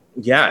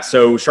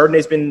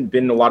Chardonnay's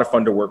been a lot of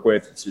fun to work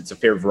with. It's a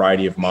favorite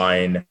variety of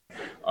mine.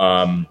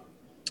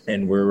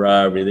 And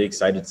we're really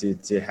excited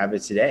to have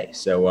it today.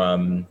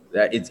 So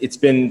it's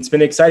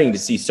been exciting to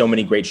see so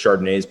many great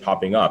Chardonnays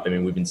popping up. I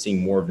mean, we've been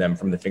seeing more of them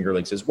from the Finger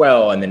Lakes as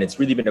well. And then it's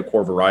really been a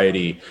core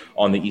variety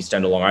on the east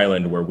end of Long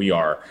Island where we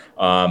are.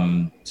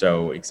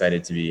 So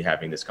excited to be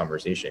having this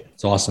conversation.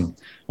 It's awesome.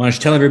 Why don't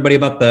you tell everybody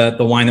about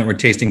the wine that we're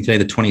tasting today,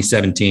 the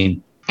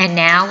 2017. And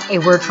now a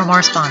word from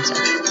our sponsor.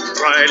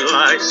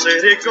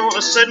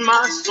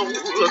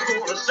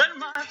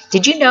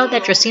 Did you know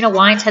that Dracaena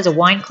Wines has a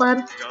wine club?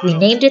 We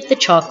named it the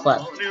Chalk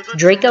Club.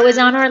 Draco is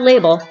on our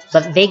label,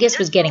 but Vegas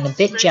was getting a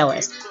bit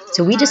jealous,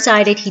 so we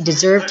decided he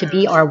deserved to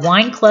be our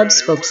wine club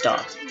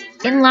spokesdog.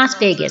 In Las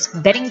Vegas,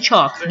 betting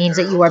chalk means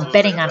that you are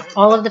betting on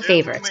all of the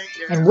favorites,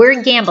 and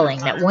we're gambling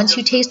that once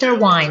you taste our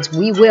wines,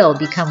 we will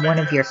become one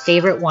of your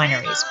favorite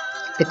wineries.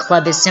 The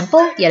club is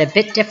simple, yet a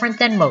bit different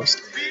than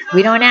most.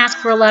 We don't ask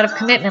for a lot of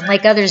commitment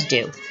like others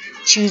do.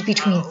 Choose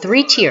between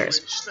 3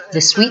 tiers.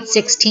 The Sweet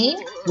 16,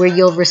 where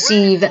you'll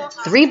receive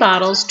 3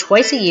 bottles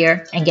twice a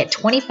year and get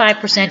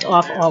 25%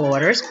 off all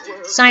orders.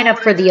 Sign up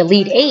for the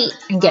Elite 8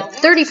 and get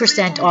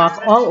 30% off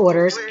all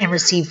orders and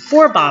receive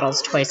 4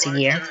 bottles twice a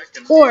year.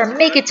 Or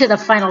make it to the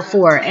Final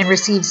 4 and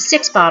receive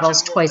 6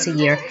 bottles twice a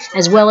year,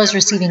 as well as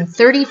receiving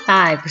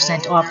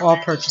 35% off all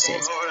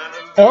purchases.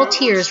 All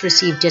tiers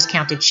receive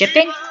discounted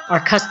shipping, are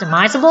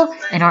customizable,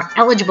 and are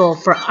eligible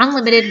for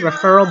unlimited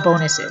referral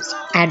bonuses.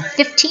 Add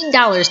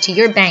 $15 to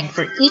your bank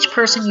for each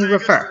person you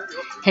refer.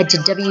 Head to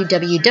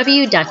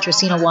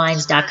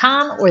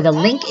www.dracaenawines.com or the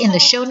link in the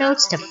show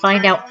notes to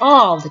find out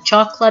all the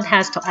Chalk Club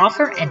has to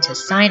offer and to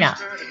sign up.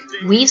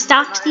 We've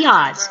stocked the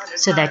odds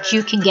so that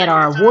you can get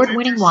our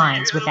award-winning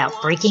wines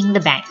without breaking the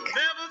bank.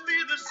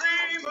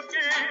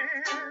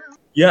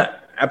 Yeah.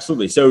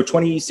 Absolutely. So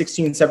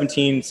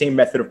 2016-17, same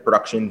method of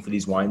production for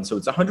these wines. So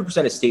it's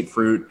 100% estate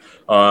fruit,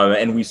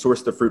 and we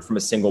source the fruit from a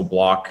single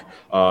block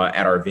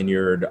at our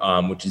vineyard,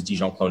 which is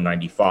Dijon Clone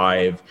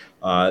 95.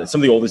 Some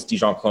of the oldest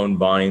Dijon Clone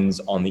vines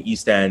on the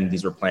East End.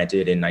 These were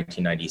planted in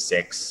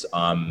 1996,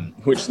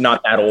 which is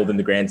not that old in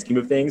the grand scheme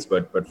of things,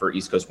 but for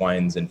East Coast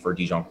wines and for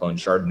Dijon Clone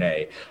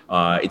Chardonnay,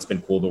 it's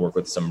been cool to work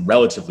with some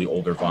relatively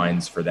older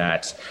vines for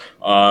that.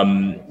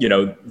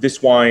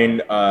 This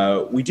wine,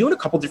 we do in a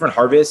couple different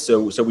harvests.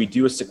 So we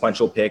do a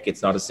sequential pick.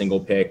 It's not a single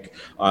pick.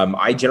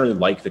 I generally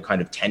like the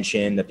kind of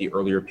tension that the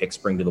earlier picks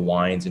bring to the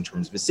wines in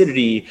terms of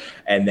acidity,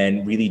 and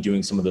then really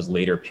doing some of those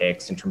later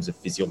picks in terms of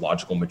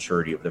physiological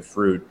maturity of the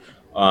fruit.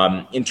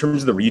 In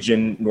terms of the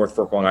region, North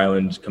Fork, Long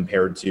Island,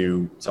 compared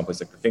to someplace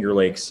like the Finger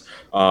Lakes,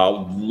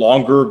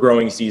 longer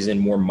growing season,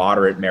 more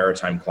moderate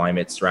maritime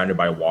climate surrounded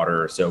by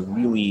water. So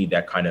really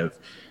that kind of,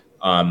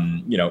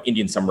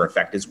 Indian summer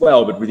effect as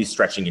well, but really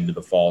stretching into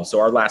the fall.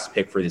 So our last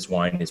pick for this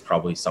wine is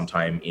probably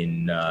sometime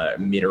in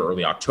mid or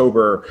early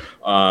October.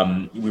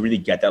 We really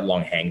get that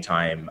long hang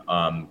time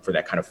for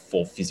that kind of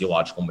full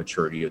physiological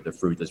maturity of the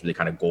fruit, those really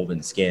kind of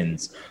golden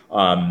skins.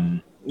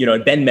 And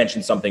Ben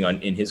mentioned something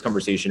in his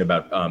conversation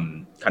about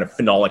kind of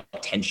phenolic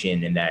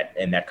tension and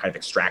that kind of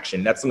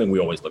extraction. That's something we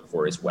always look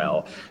for as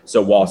well.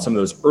 So while some of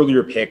those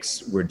earlier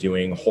picks, we're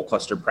doing whole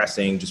cluster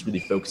pressing, just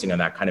really focusing on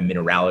that kind of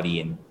minerality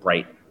and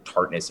bright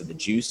tartness of the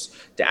juice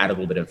to add a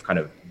little bit of kind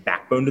of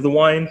backbone to the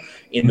wine.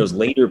 In those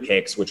later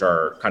picks, which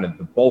are kind of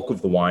the bulk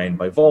of the wine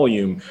by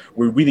volume,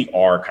 we really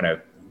are kind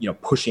of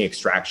pushing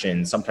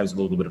extraction, sometimes a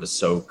little bit of a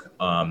soak,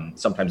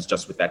 sometimes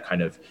just with that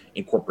kind of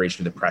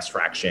incorporation of the press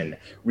fraction,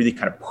 really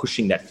kind of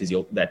pushing that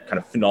kind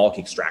of phenolic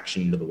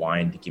extraction into the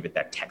wine to give it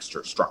that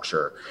texture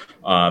structure.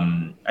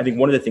 I think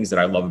one of the things that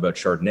I love about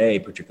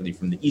Chardonnay, particularly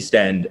from the East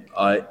End,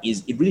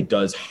 is it really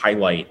does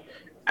highlight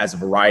as a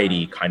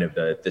variety kind of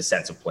the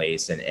sense of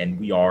place, and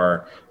we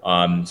are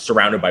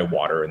surrounded by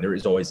water, and there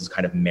is always this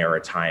kind of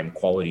maritime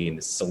quality and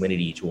the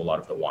salinity to a lot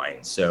of the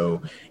wines.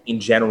 So in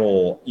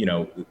general,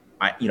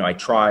 I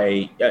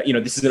try,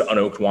 this is an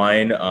unoaked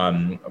wine.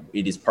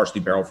 It is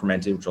partially barrel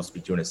fermented, which I'll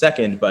speak to in a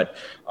second, but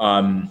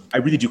I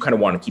really do kind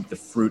of want to keep the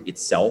fruit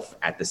itself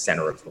at the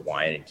center of the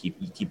wine and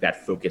keep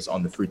that focus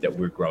on the fruit that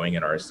we're growing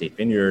in our estate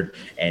vineyard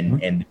and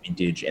the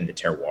vintage and the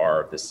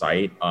terroir of the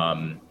site.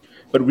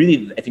 But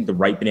really, I think the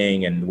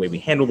ripening and the way we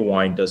handle the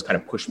wine does kind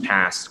of push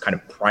past kind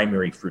of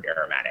primary fruit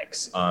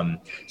aromatics. So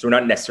we're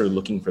not necessarily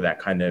looking for that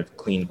kind of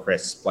clean,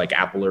 crisp, like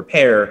apple or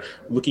pear,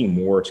 looking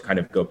more to kind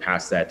of go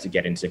past that to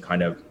get into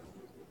kind of,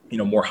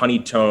 more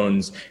honeyed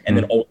tones, and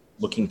then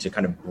looking to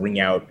kind of bring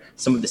out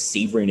some of the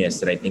savoriness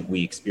that I think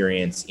we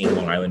experience in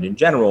Long Island in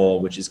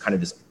general, which is kind of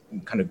this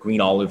kind of green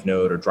olive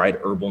note or dried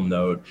herbal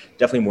note,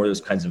 definitely more of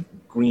those kinds of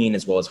green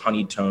as well as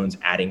honeyed tones,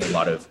 adding a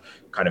lot of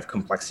kind of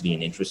complexity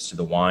and interest to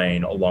the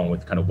wine, along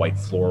with kind of white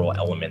floral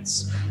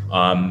elements.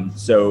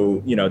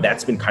 So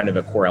that's been kind of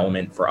a core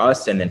element for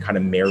us, and then kind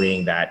of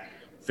marrying that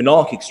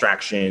phenolic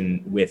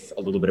extraction with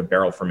a little bit of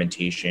barrel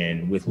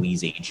fermentation, with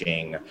lees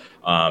aging,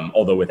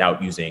 although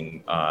without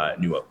using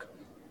new oak.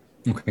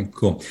 Okay,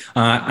 cool.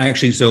 I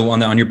actually, so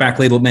on your back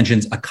label, it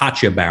mentions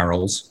Acacia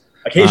barrels.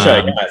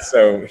 Acacia,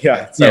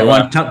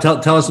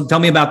 Tell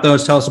me about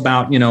those. Tell us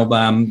about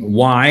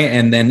why,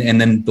 and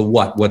then the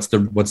what. What's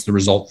the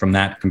result from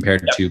that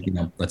compared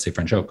to let's say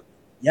French oak?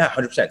 Yeah,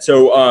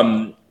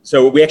 100%.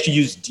 So we actually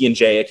use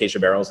D&J Acacia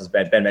barrels, as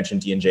Ben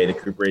mentioned, D&J, the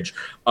cooperage.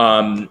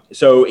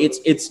 So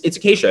it's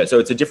acacia. So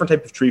it's a different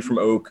type of tree from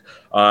oak.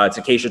 It's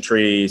acacia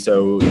tree.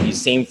 So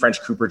these same French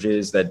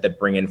cooperages that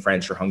bring in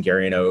French or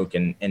Hungarian oak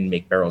and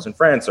make barrels in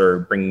France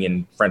are bringing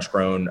in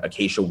French-grown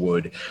acacia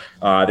wood.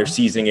 They're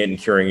seasoning it and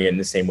curing it in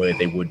the same way that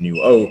they would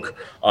new oak.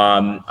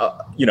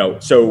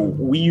 So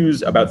we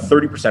use about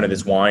 30% of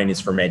this wine is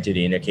fermented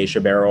in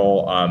acacia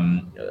barrel.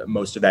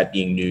 Most of that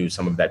being new,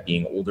 some of that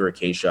being older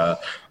acacia.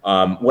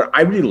 What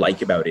I really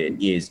like about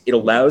it is it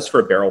allows for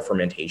a barrel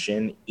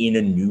fermentation in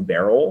a new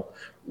barrel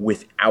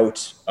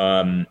without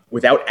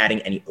adding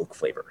any oak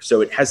flavor.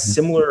 So it has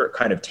similar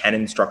kind of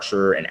tannin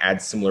structure and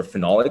adds similar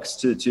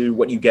phenolics to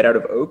what you get out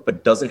of oak,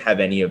 but doesn't have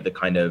any of the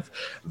kind of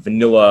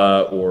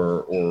vanilla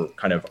or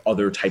kind of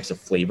other types of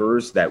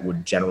flavors that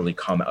would generally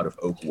come out of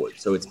oak wood.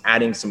 So it's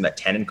adding some of that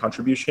tannin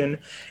contribution.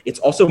 It's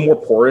also more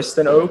porous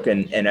than oak,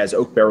 and as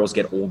oak barrels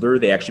get older,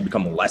 they actually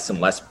become less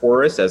and less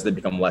porous as they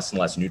become less and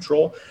less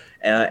neutral.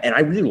 And I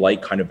really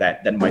like kind of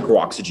that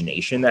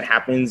micro-oxygenation that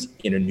happens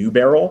in a new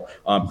barrel,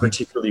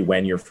 particularly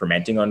when you're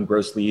fermenting on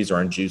gross lees or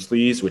on juice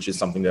lees, which is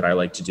something that I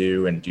like to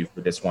do and do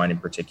for this wine in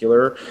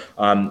particular.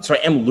 So I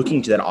am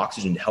looking to that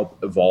oxygen to help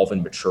evolve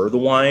and mature the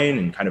wine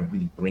and kind of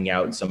really bring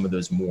out some of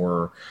those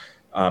more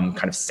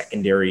kind of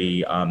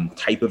secondary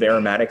type of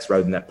aromatics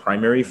rather than that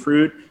primary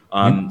fruit. So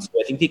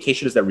I think the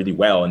acacia does that really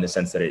well in the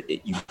sense that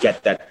you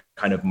get that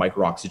kind of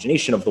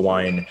micro-oxygenation of the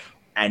wine,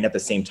 and at the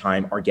same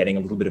time are getting a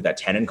little bit of that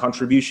tannin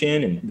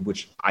contribution, and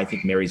which I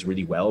think marries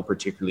really well,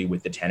 particularly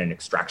with the tannin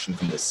extraction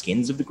from the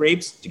skins of the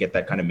grapes to get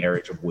that kind of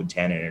marriage of wood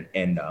tannin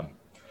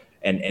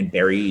and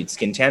berry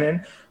skin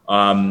tannin,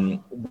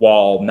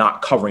 while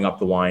not covering up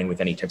the wine with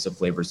any types of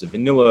flavors of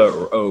vanilla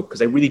or oak,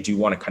 because I really do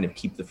want to kind of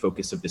keep the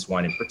focus of this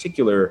wine in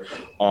particular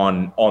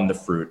on the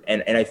fruit.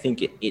 And I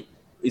think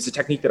it's a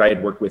technique that I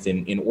had worked with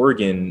in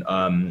Oregon,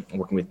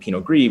 working with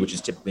Pinot Gris, which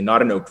is typically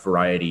not an oak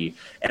variety.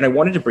 And I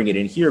wanted to bring it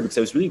in here because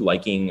I was really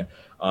liking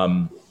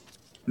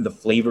the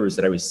flavors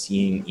that I was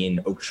seeing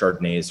in oak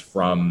Chardonnays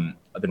from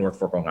the North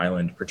Fork, Long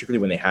Island, particularly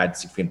when they had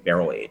significant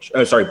bottle age.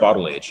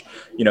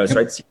 So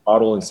I'd see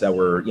bottles that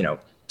were,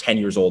 10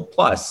 years old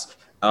plus,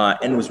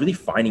 and was really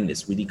finding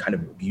this really kind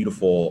of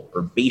beautiful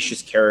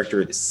herbaceous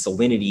character, this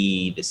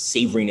salinity, this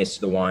savoriness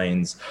to the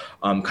wines,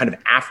 kind of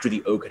after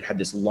the oak had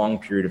this long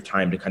period of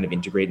time to kind of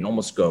integrate and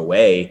almost go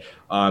away.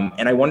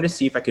 And I wanted to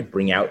see if I could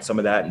bring out some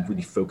of that and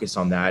really focus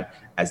on that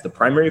as the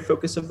primary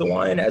focus of the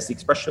wine, as the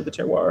expression of the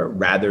terroir,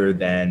 rather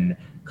than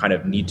kind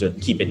of need to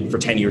keep it for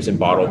 10 years in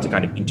bottle to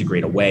kind of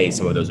integrate away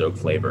some of those oak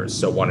flavors.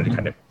 So wanted to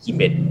kind of keep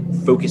it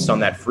focused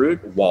on that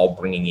fruit while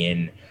bringing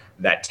in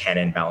that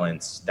tannin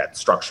balance, that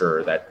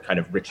structure, that kind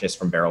of richness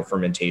from barrel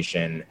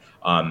fermentation,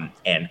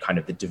 and kind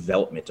of the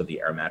development of the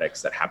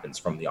aromatics that happens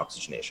from the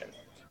oxygenation.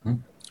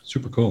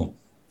 Super cool.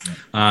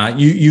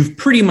 You've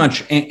pretty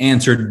much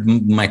answered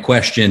my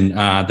question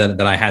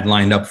that I had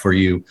lined up for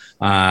you,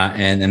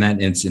 and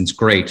that it's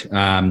great.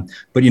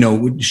 But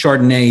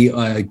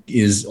Chardonnay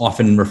is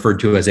often referred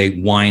to as a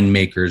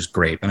winemaker's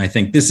grape, and I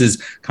think this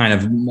is kind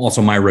of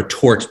also my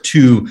retort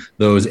to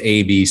those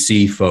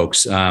ABC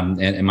folks,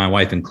 and my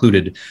wife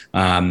included.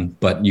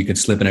 But you could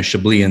slip in a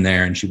Chablis in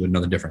there, and she wouldn't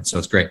know the difference. So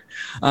it's great.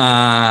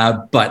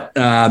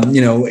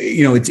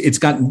 It's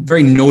got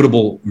very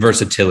notable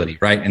versatility,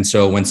 right? And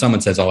so when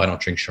someone says, "Oh, I don't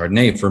drink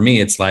Chardonnay," for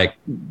me, it's like,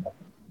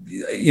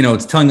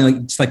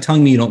 it's like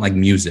telling me you don't like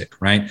music,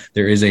 right?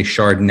 There is a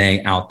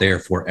Chardonnay out there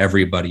for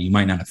everybody. You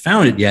might not have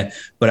found it yet,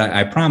 but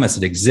I promise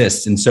it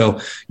exists. And so,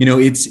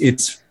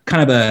 it's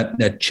kind of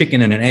a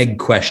chicken and an egg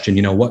question.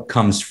 What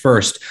comes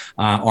first?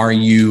 Are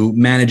you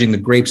managing the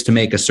grapes to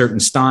make a certain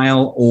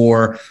style,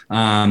 or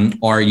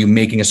are you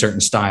making a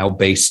certain style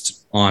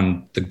based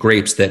on the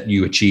grapes that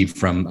you achieve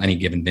from any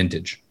given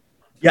vintage?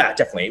 Yeah,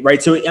 definitely.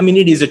 Right. So,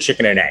 it is a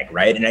chicken and egg,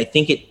 right? And I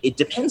think it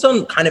depends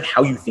on kind of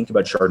how you think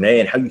about Chardonnay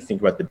and how you think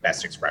about the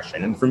best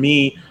expression. And for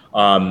me,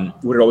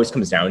 what it always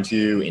comes down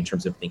to in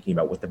terms of thinking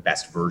about what the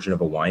best version of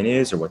a wine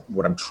is, or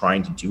what I'm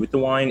trying to do with the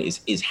wine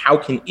is how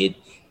can it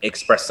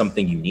express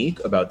something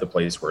unique about the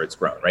place where it's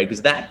grown, right?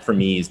 Because that for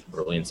me is the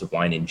brilliance of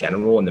wine in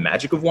general and the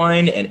magic of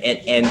wine,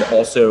 and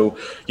also,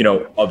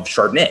 of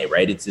Chardonnay,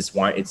 right? It's this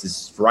wine, it's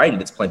this variety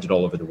that's planted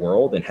all over the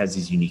world and has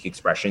these unique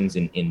expressions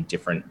in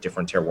different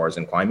terroirs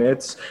and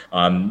climates.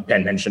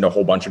 Ben mentioned a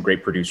whole bunch of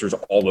great producers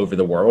all over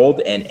the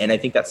world, and I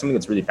think that's something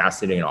that's really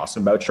fascinating and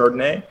awesome about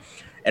Chardonnay.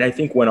 And I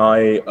think when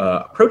I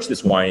approached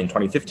this wine in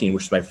 2015,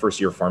 which was my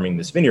first year farming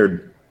this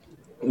vineyard,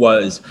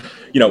 was,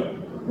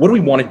 what do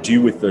we want to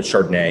do with the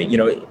Chardonnay?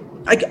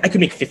 I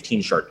could make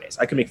 15 Chardonnays.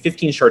 I could make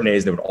 15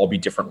 Chardonnays that would all be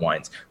different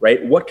wines,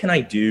 right? What can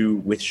I do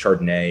with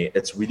Chardonnay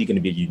that's really going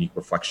to be a unique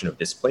reflection of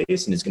this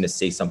place and is going to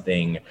say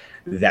something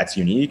that's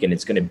unique, and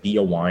it's going to be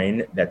a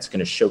wine that's going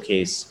to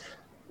showcase,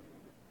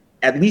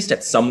 at least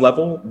at some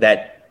level,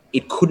 that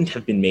it couldn't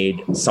have been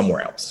made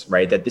somewhere else,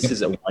 right? That this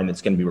is a wine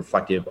that's going to be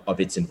reflective of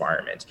its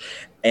environment.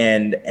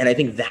 And I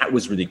think that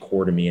was really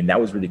core to me. And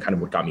that was really kind of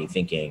what got me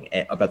thinking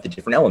about the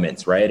different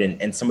elements, right?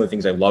 And some of the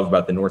things I love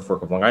about the North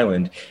Fork of Long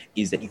Island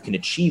is that you can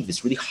achieve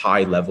this really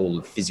high level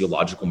of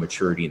physiological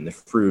maturity in the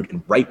fruit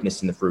and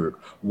ripeness in the fruit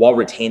while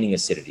retaining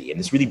acidity and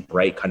this really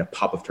bright kind of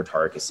pop of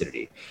tartaric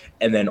acidity.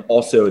 And then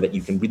also that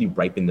you can really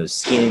ripen those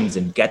skins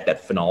and get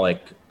that phenolic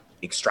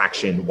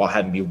extraction while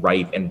having to be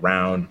ripe and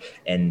round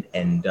and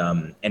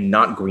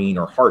not green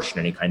or harsh in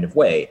any kind of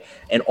way.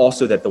 And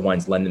also that the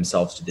wines lend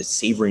themselves to this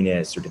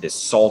savoriness or to this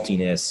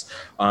saltiness.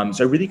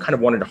 So I really kind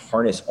of wanted to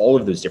harness all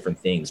of those different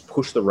things,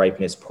 push the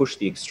ripeness, push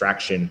the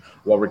extraction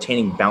while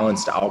retaining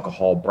balanced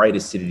alcohol, bright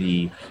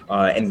acidity,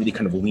 and really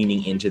kind of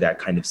leaning into that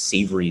kind of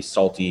savory,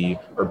 salty,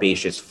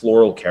 herbaceous,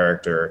 floral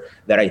character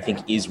that I think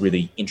is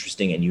really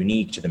interesting and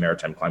unique to the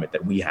maritime climate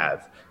that we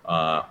have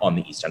on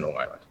the east end of Long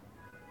Island.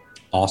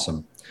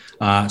 Awesome.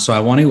 So I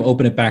want to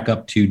open it back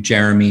up to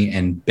Jeremy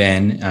and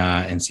Ben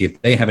and see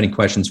if they have any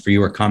questions for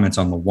you or comments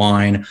on the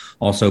wine.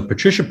 Also,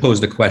 Patricia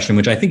posed a question,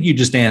 which I think you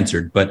just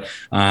answered, but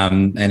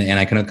and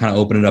I can kind of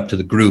open it up to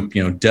the group.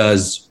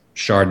 Does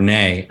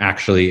Chardonnay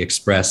actually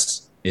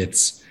express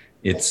its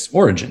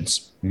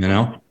origins?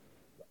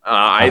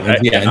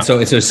 And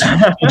so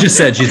she just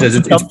said, she says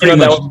it's pretty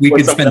much, we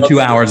could spend 2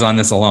 hours on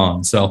this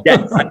alone. So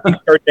yeah, I think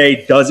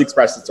Chardonnay does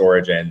express its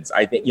origins.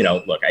 I think,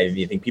 look, I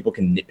think people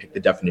can nitpick the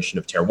definition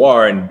of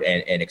terroir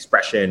and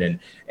expression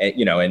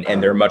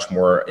and there are much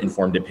more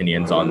informed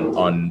opinions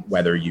on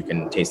whether you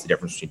can taste the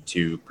difference between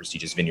two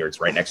prestigious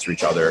vineyards right next to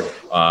each other.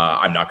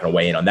 I'm not going to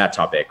weigh in on that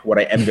topic. What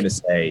I am going to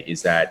say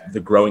is that the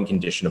growing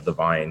condition of the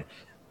vine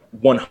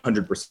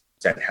 100%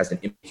 has an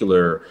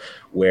immaculate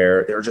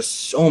where there are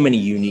just so many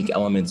unique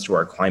elements to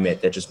our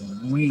climate that just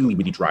really,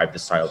 really drive the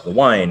style of the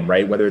wine,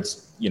 right? Whether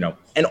it's,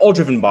 and all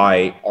driven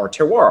by our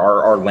terroir,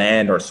 our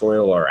land, our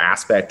soil, our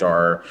aspect,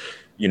 our,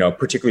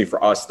 particularly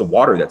for us, the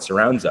water that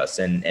surrounds us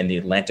and the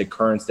Atlantic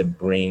currents that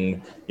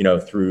bring,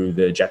 through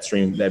the jet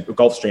stream, the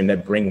Gulf Stream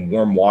that bring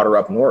warm water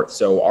up north.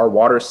 So our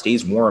water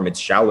stays warm, it's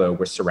shallow,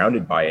 we're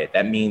surrounded by it.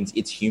 That means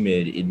it's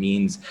humid. It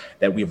means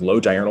that we have low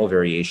diurnal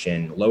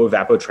variation, low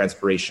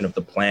evapotranspiration of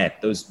the plant.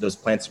 Those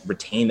plants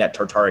retain that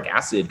tartaric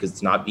acid because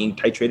it's not being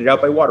titrated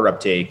out by water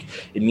uptake.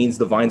 It means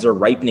the vines are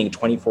ripening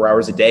 24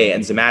 hours a day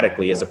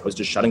enzymatically as opposed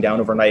to shutting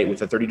down overnight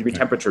with a 30-degree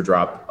temperature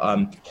drop.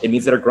 It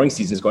means that our growing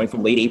season is going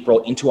from late April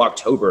into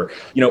October.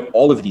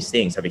 All of these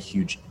things have a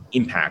huge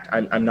impact.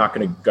 I'm not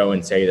going to go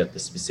and say that the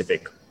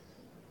specific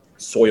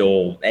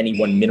soil, any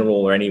one mineral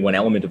or any one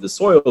element of the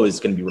soil is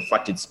going to be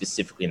reflected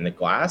specifically in the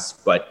glass,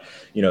 but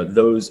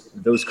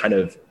those kind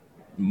of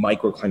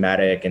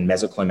microclimatic and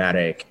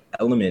mesoclimatic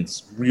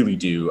elements really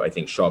do, I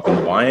think, show up in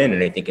the wine.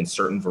 And I think in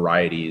certain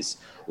varieties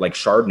like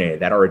Chardonnay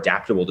that are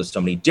adaptable to so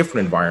many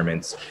different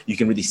environments, you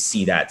can really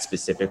see that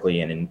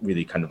specifically and in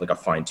really kind of like a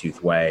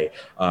fine-tooth way.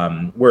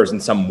 Whereas in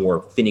some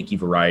more finicky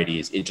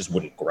varieties, it just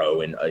wouldn't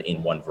grow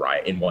in one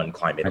variety, in one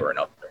climate or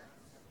another.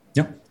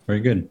 Yep. Very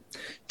good.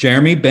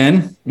 Jeremy,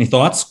 Ben, any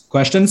thoughts,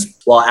 questions?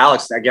 Well,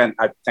 Alex, again,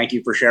 I thank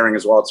you for sharing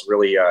as well. It's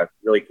really,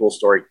 really cool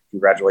story.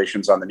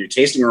 Congratulations on the new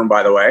tasting room,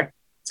 by the way.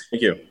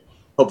 Thank you.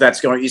 Hope that's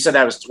going. You said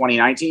that was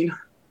 2019.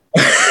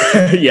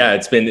 Yeah,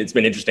 it's been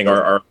interesting.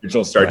 Our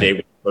original start date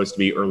was supposed to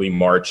be early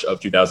March of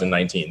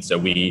 2019, so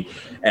we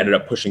ended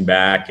up pushing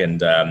back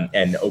and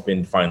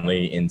opened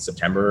finally in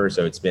September.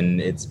 So it's been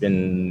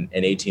an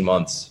 18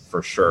 months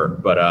for sure.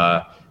 But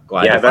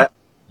glad. Yeah, that.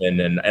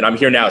 And I'm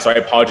here now, so I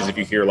apologize if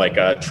you hear like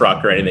a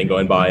truck or anything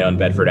going by on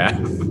Bedford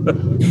Ave.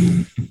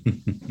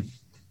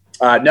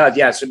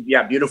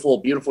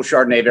 Beautiful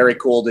Chardonnay. Very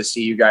cool to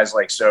see you guys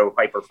like so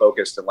hyper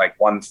focused and like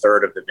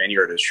 1/3 of the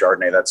vineyard is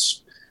Chardonnay.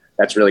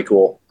 That's really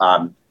cool.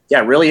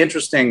 Really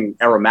interesting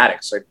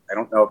aromatics. I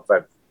don't know if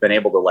I've been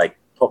able to like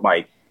put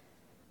my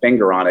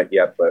finger on it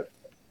yet, but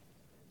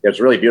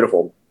it's really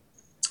beautiful.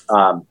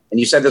 And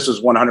you said this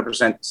was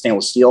 100%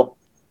 stainless steel.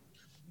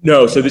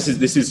 No, so this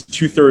is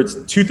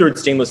two-thirds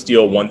stainless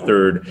steel,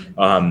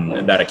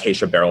 1/3 that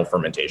acacia barrel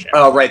fermentation.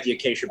 Oh, right, the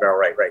acacia barrel,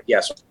 right.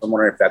 Yes, I'm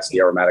wondering if that's the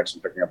aromatics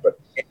I'm picking up. But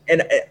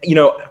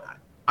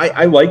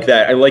I like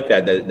that. I like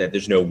that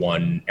there's no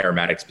one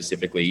aromatic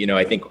specifically.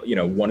 I think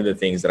one of the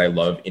things that I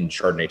love in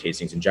Chardonnay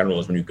tastings in general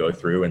is when you go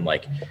through and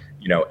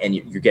and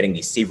you're getting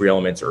these savory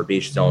elements or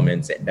herbaceous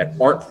elements that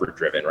aren't fruit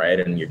driven, right?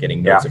 And you're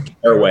getting notes of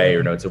caraway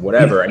or notes of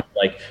whatever. And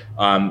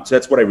so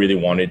that's what I really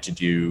wanted to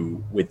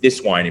do with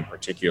this wine in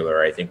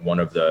particular. I think one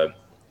of the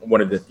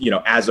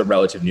as a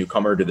relative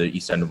newcomer to the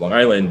East End of Long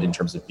Island in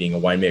terms of being a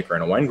winemaker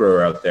and a wine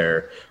grower out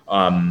there,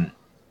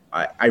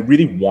 I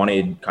really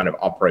wanted kind of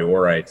a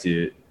priori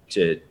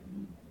to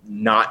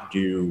not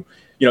do,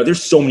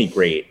 there's so many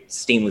great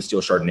stainless steel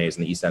Chardonnays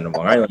in the East End of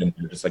Long Island.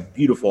 They're just like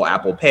beautiful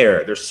apple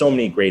pear. There's so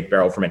many great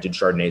barrel fermented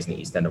Chardonnays in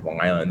the East End of Long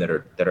Island that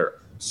are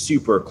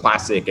super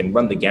classic and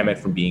run the gamut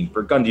from being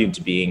Burgundian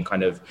to being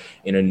kind of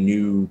in a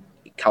new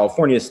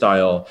California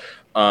style,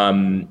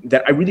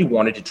 that I really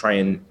wanted to try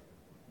and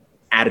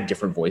add a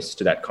different voice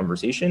to that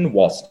conversation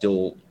while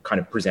still kind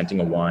of presenting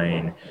a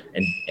wine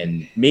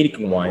and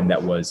making a wine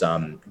that was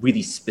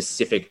really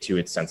specific to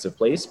its sense of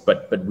place,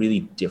 but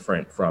really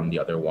different from the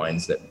other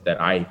wines that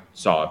I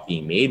saw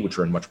being made, which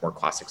are in much more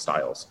classic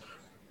styles.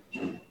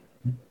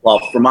 Well,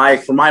 for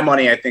my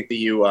money, I think that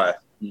you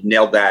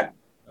nailed that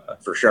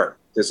for sure.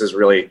 This is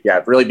really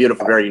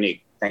beautiful, very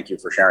unique. Thank you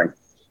for sharing.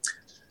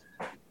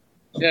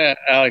 Yeah,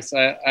 Alex,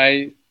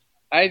 I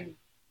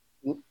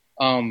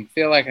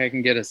feel like I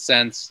can get a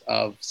sense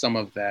of some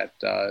of that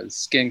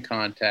skin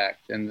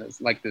contact and this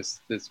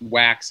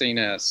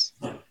waxiness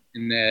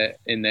in the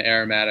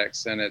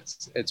aromatics, and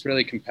it's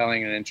really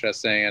compelling and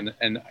interesting.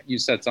 And you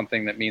said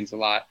something that means a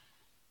lot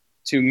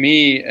to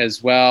me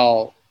as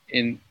well.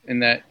 In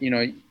that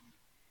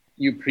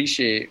you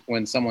appreciate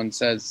when someone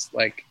says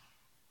like,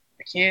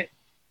 I can't,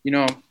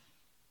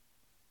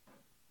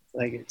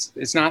 like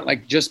it's not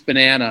like just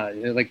banana,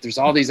 like there's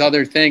all these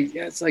other things.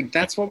 Yeah, it's like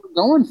that's what we're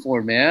going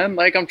for, man.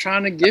 Like I'm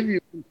trying to give you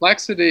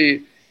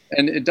complexity,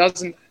 and it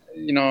doesn't,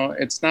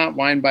 it's not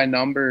wine by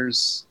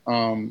numbers.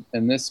 And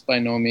this by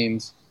no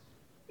means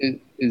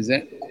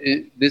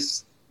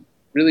this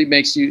really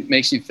makes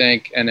you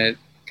think, and it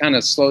kind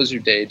of slows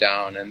your day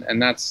down,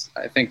 and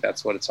I think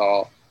that's what it's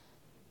all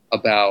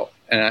about,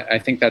 and I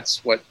think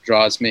that's what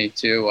draws me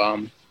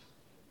to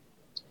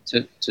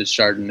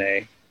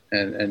Chardonnay.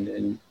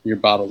 And your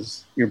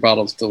bottles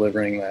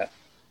delivering that.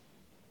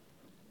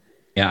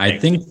 Yeah, I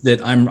think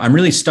that I'm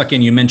really stuck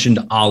in. You mentioned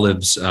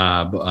olives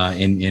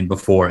in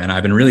before, and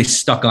I've been really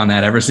stuck on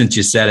that ever since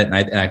you said it, and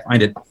I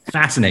find it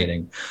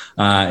fascinating.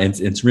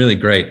 It's really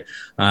great.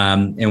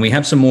 And we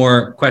have some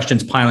more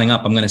questions piling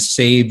up. I'm going to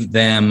save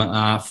them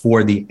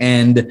for the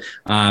end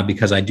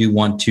because I do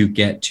want to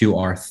get to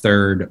our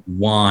third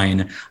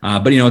wine.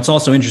 But it's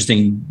also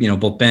interesting.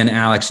 Both Ben,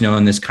 Alex,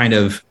 in this kind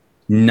of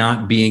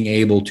not being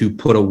able to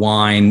put a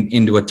wine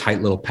into a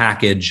tight little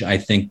package. I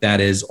think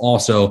that is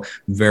also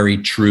very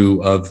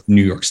true of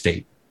New York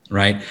State,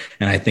 right?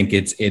 And I think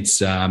it's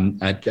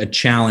a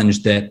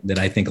challenge that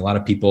I think a lot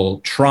of people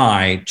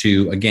try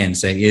to, again,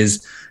 say,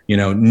 is,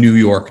 New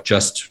York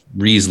just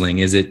Riesling?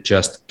 Is it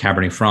just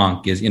Cabernet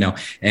Franc?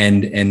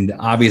 And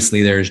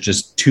obviously there's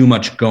just too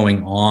much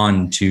going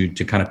on to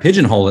kind of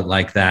pigeonhole it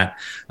like that.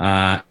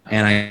 And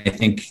I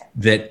think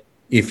that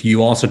if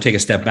you also take a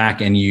step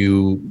back and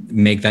you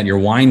make that your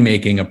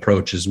winemaking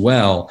approach as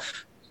well,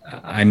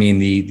 I mean,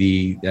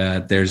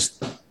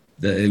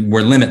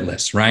 we're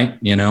limitless, right?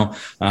 And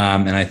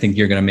I think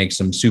you're going to make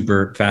some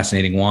super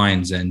fascinating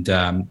wines, and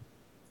they're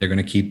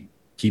going to keep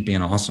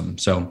being awesome.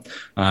 So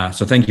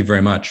thank you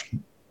very much.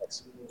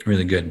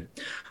 Really good.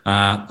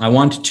 I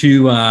want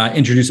to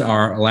introduce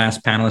our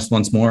last panelist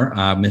once more,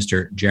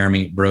 Mr.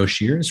 Jeremy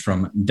Broshears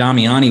from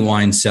Damiani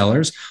Wine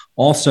Cellars,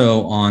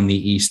 also on the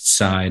east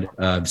side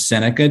of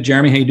Seneca.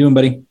 Jeremy, how you doing,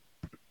 buddy?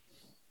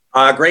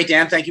 Great,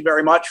 Dan. Thank you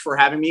very much for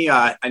having me.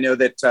 I know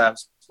that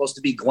it's supposed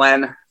to be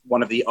Glenn,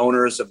 one of the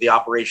owners of the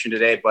operation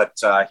today, but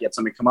he had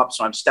something come up,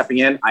 so I'm stepping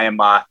in. I am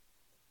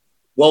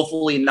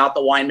woefully not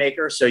the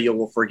winemaker, so you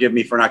will forgive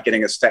me for not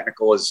getting as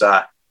technical as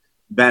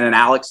Ben and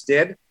Alex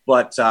did.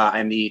 but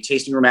I'm the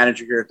tasting room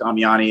manager here at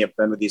Damiani. I've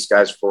been with these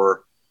guys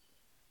for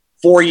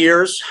 4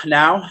 years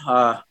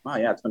now.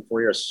 It's been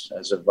 4 years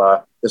as of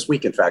this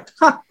week, in fact.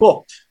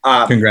 Cool.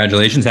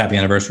 Congratulations. Happy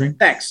anniversary.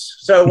 Thanks.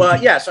 So,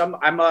 so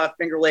I'm a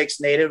Finger Lakes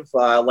native.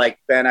 Like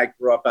Ben, I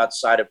grew up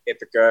outside of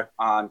Ithaca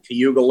on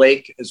Cayuga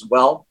Lake as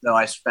well. Though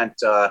I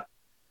spent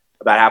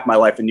about half my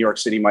life in New York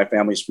City. My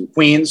family's from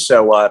Queens.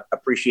 So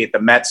appreciate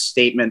the Mets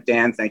statement,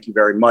 Dan. Thank you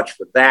very much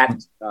for that.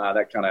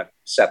 That kind of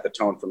set the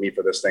tone for me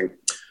for this thing.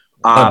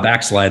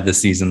 Backslide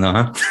this season, though,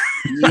 huh?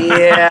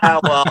 Yeah,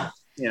 well,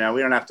 we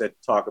don't have to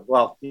talk.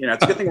 Well,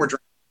 it's a good thing we're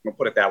drinking. We'll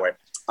put it that way.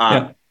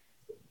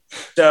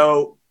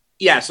 So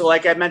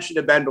like I mentioned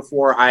to Ben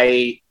before,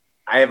 I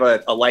have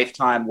a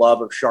lifetime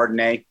love of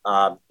Chardonnay.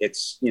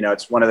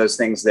 It's one of those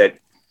things that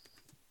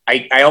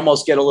I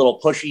almost get a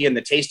little pushy in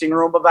the tasting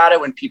room about it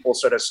when people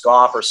sort of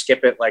scoff or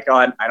skip it, like, oh,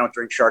 I don't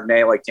drink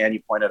Chardonnay, like Dan,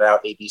 you pointed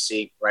out,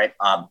 ABC, right?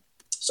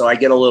 So I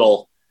get a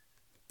little,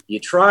 you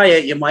try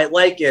it, you might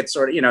like it,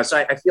 sort of, so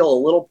I feel a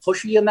little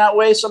pushy in that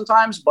way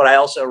sometimes, but I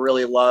also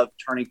really love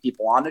turning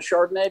people on to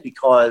Chardonnay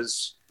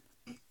because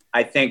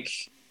I think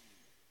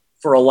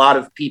for a lot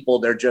of people,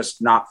 they're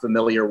just not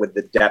familiar with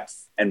the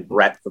depth and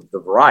breadth of the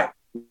variety,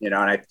 and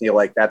I feel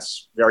like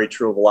that's very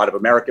true of a lot of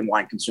American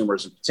wine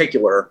consumers in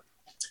particular,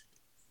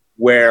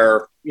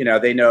 where,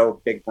 they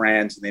know big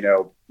brands and they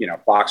know,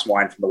 box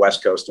wine from the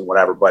West Coast and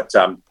whatever. But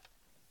so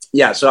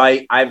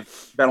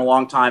I've been a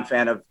long time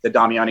fan of the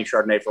Damiani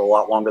Chardonnay for a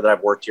lot longer than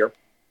I've worked here.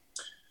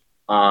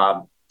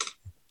 I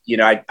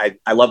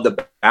love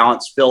the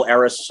balance. Phil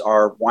Eris,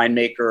 our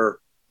winemaker,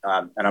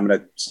 and I'm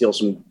going to steal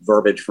some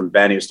verbiage from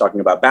Ben. He was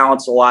talking about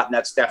balance a lot, and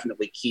that's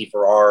definitely key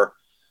for our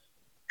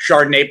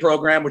Chardonnay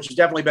program, which has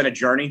definitely been a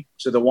journey.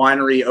 So the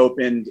winery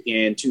opened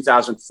in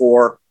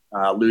 2004.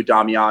 Lou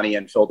Damiani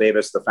and Phil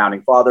Davis, the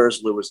founding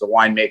fathers. Lou was the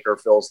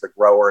winemaker, Phil's the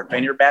grower and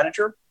vineyard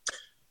manager.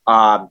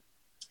 The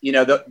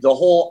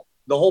whole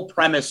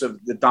premise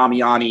of the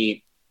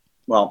Damiani,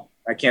 well,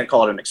 I can't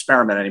call it an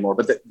experiment anymore,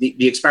 but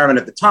the experiment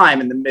at the time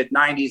in the mid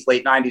 90s,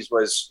 late 90s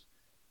was,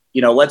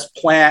 let's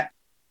plant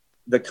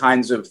the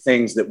kinds of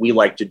things that we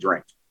like to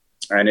drink.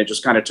 And it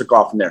just kind of took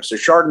off from there. So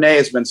Chardonnay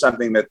has been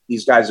something that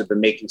these guys have been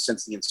making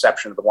since the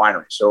inception of the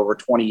winery. So over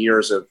 20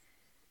 years of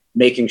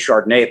making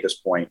Chardonnay at this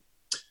point.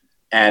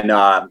 And,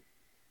 I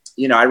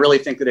really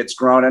think that it's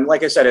grown. And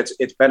like I said,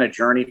 it's been a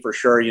journey for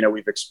sure.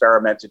 We've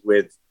experimented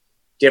with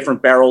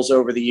different barrels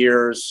over the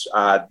years.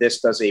 This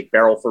does a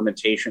barrel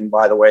fermentation,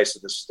 by the way. So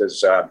this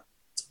does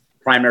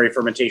primary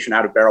fermentation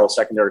out of barrel,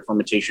 secondary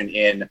fermentation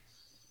in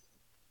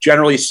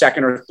generally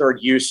second or third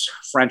use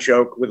French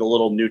oak with a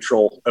little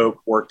neutral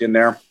oak worked in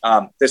there.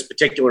 This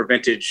particular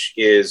vintage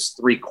is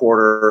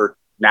 3/4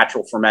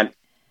 natural ferment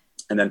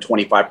and then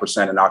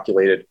 25%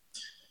 inoculated.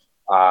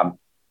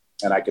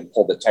 And I can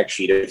pull the tech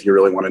sheet if you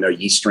really want to know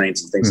yeast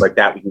strains and things like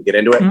that. We can get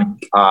into it.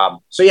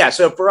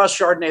 So for us,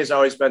 Chardonnay has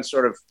always been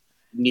sort of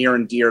near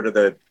and dear to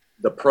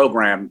the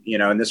program.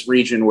 In this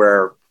region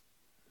where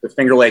the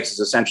Finger Lakes is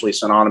essentially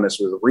synonymous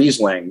with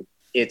Riesling,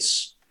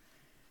 it's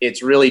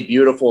really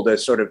beautiful to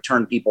sort of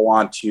turn people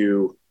on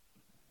to,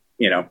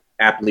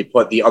 aptly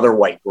put, the other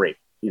white grape,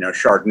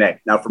 Chardonnay.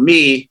 Now, for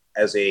me,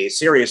 as a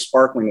serious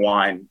sparkling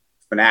wine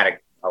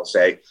fanatic, I'll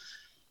say,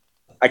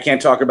 I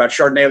can't talk about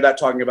Chardonnay without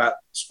talking about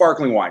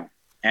sparkling wine.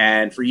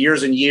 And for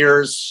years and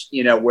years,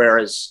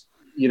 whereas,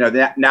 now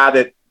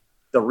that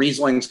the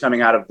Rieslings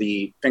coming out of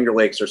the Finger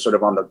Lakes are sort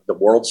of on the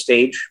world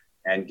stage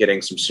and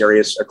getting some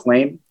serious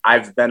acclaim,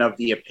 I've been of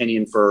the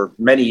opinion for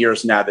many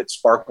years now that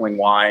sparkling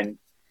wine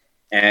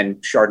and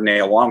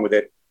Chardonnay along with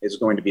it is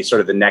going to be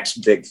sort of the next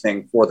big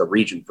thing for the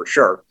region for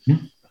sure.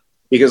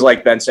 Because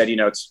like Ben said,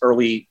 it's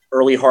early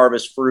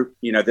harvest fruit.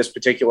 This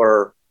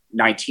particular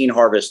 19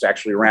 harvest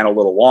actually ran a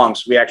little long.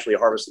 So we actually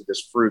harvested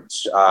this fruit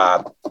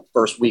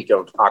first week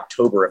of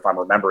October, if I'm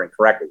remembering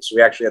correctly. So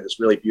we actually had this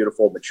really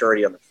beautiful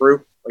maturity on the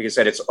fruit. Like I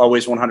said, it's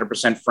always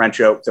 100%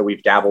 French oak that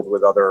we've dabbled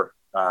with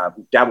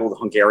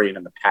Hungarian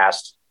in the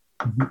past.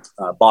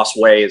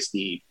 Bosway is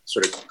the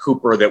sort of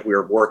Cooper that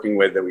we're working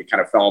with that we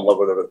kind of fell in love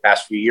with over the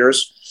past few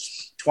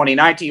years.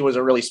 2019 was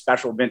a really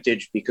special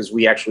vintage because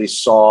we actually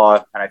saw,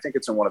 and I think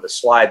it's in one of the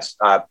slides,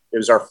 it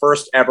was our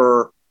first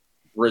ever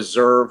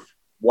reserve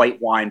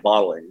white wine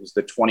bottling. It was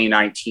the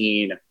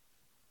 2019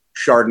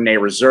 Chardonnay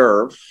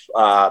Reserve.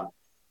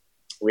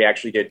 We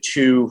actually did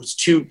two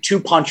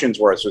puncheons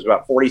worth. So it was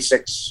about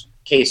 46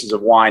 cases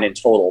of wine in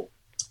total.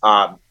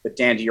 But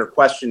Dan, to your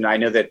question, I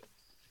know that,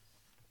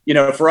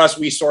 for us,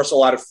 we source a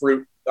lot of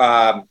fruit.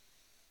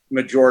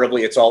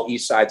 Majoritively, it's all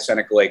East Side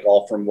Seneca Lake,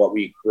 all from what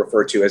we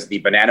refer to as the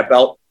Banana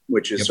Belt,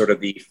 which is sort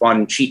of the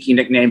fun, cheeky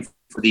nickname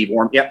for the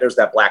warm. Yep, there's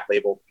that black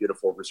label,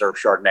 beautiful reserve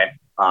Chardonnay.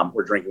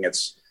 We're drinking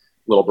its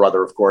little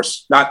brother, of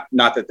course. Not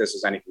that this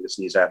is anything to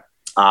sneeze at.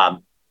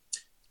 The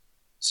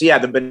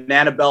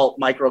Banana Belt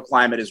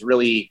microclimate is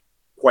really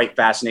quite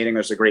fascinating.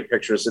 There's a great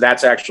picture. So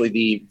that's actually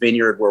the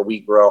vineyard where we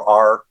grow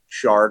our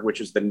Chard,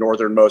 which is the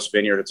northernmost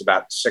vineyard. It's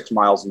about 6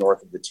 miles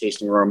north of the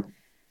tasting room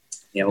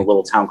in a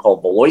little town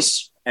called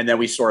Valois. And then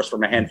we source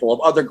from a handful of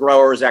other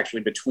growers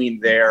actually between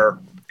there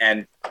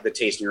and the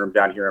tasting room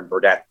down here in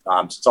Burdett.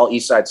 So it's all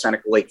Eastside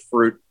Seneca Lake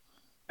fruit.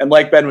 And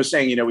like Ben was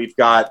saying, we've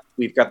got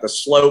the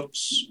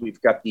slopes,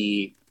 we've got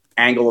the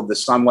angle of the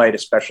sunlight,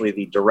 especially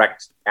the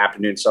direct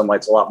afternoon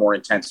sunlight's a lot more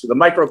intense. So the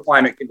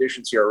microclimate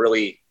conditions here are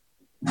really,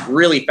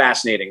 really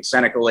fascinating.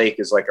 Seneca Lake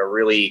is like a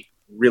really,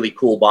 really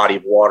cool body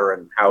of water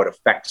and how it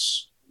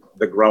affects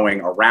the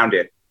growing around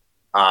it.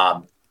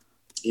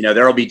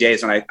 There will be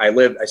days, and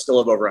I still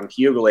live over on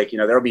Cayuga Lake.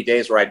 There will be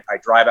days where I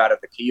drive out of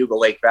the Cayuga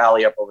Lake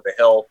Valley up over the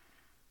hill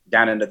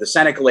down into the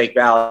Seneca Lake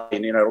Valley,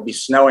 and it'll be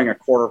snowing a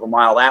quarter of a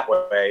mile that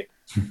way.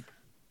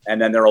 And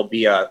then there'll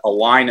be a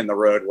line in the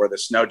road where the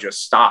snow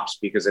just stops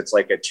because it's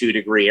like a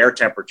 2-degree air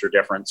temperature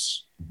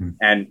difference. Mm-hmm.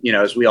 And,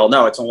 as we all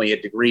know, it's only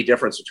a degree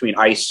difference between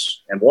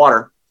ice and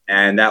water.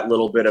 And that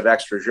little bit of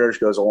extra zhuzh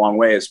goes a long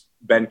way, as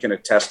Ben can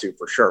attest to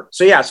for sure.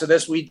 So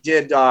this we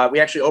did, we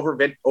actually over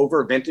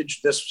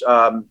vintaged this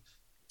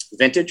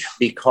vintage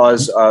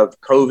because of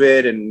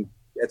COVID and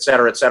et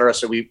cetera, et cetera.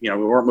 So we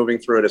weren't moving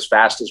through it as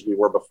fast as we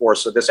were before.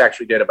 So this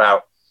actually did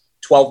about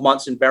 12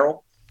 months in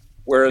barrel,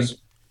 whereas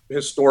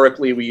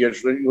historically we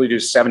usually do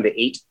 7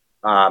 to 8.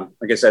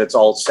 Like I said, it's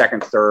all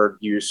second, third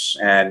use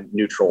and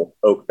neutral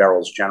oak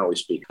barrels, generally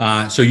speaking.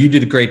 So you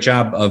did a great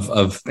job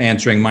of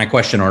answering my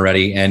question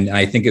already. And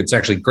I think it's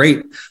actually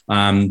great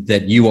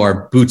that you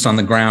are boots on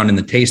the ground in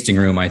the tasting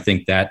room. I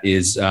think that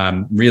is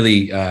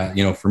really,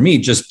 for me,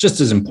 just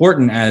as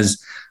important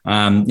as, the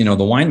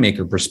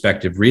winemaker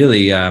perspective.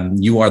 Really,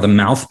 you are the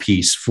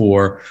mouthpiece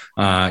for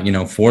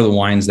the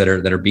wines that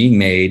are being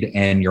made.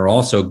 And you're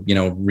also,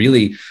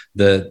 really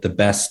the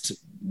best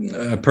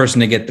person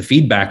to get the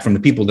feedback from the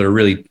people that are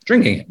really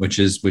drinking it, which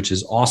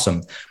is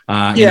awesome.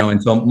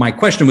 And so my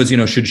question was,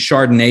 should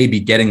Chardonnay be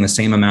getting the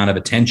same amount of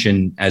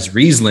attention as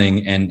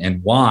Riesling,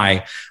 and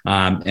why?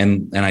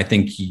 And I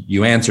think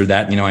you answered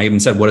that. I even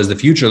said, what does the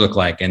future look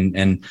like?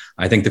 And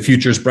I think the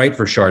future is bright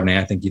for Chardonnay.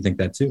 I think you think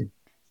that too.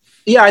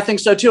 Yeah, I think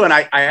so too. And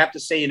I have to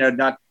say,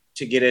 not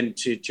to get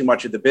into too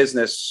much of the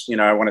business,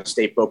 I want to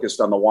stay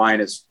focused on the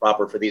wine as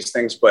proper for these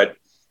things, but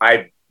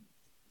I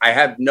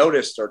have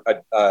noticed,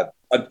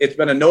 it's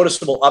been a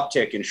noticeable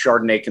uptick in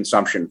Chardonnay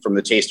consumption from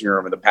the tasting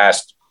room in the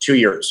past 2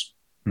 years,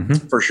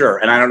 for sure.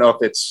 And I don't know if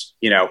it's,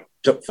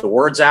 took the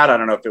words out. I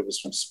don't know if it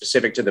was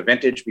specific to the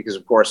vintage, because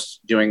of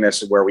course, doing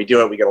this where we do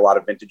it, we get a lot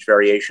of vintage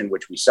variation,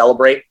 which we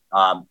celebrate.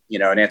 And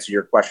answer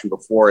your question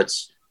before,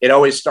 it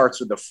always starts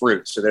with the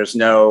fruit. So there's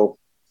no,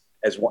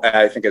 as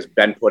I think, as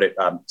Ben put it,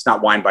 it's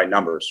not wine by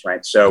numbers,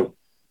 right? So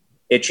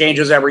it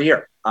changes every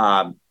year.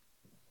 And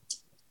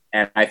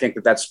I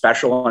think that's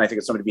special. And I think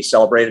it's something to be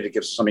celebrated. It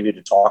gives us something new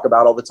to talk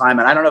about all the time.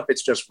 And I don't know if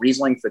it's just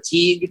Riesling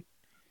fatigue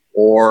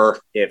or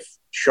if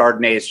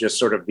Chardonnay has just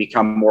sort of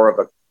become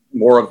more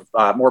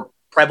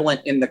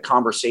prevalent in the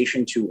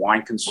conversation to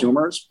wine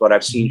consumers. But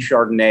I've seen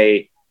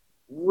Chardonnay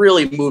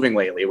really moving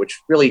lately,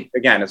 which really,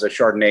 again, as a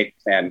Chardonnay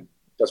fan,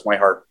 does my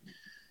heart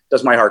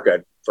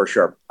good for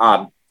sure.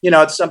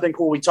 It's something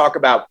cool. We talk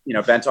about,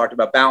 Ben talked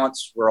about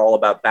balance. We're all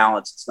about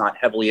balance. It's not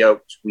heavily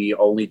oaked. We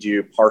only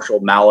do partial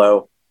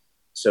mallow.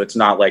 So it's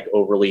not like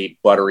overly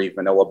buttery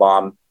vanilla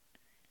bomb.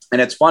 And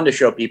it's fun to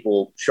show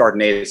people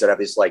Chardonnays that have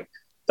this like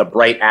the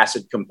bright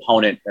acid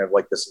component of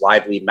like this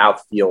lively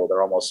mouthfeel.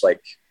 They're almost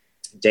like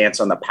dance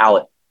on the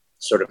palate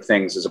sort of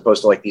things, as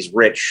opposed to like these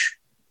rich,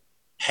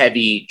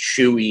 heavy,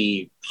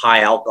 chewy,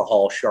 high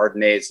alcohol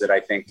Chardonnays that I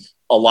think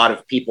a lot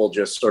of people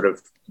just sort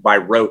of by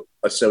rote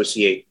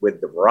associate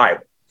with the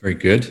variety. Very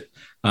good.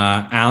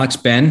 Alex,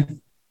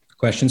 Ben,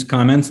 questions,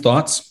 comments,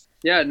 thoughts?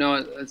 Yeah, no,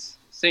 it's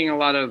seeing a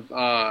lot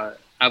of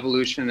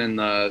evolution in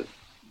the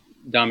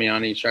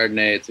Damiani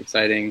Chardonnay. It's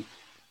exciting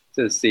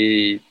to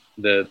see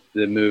the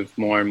move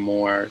more and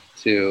more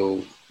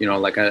to,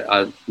 like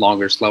a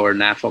longer, slower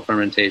natural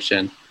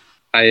fermentation.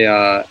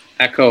 I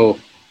echo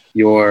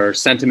your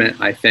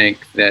sentiment. I think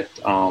that,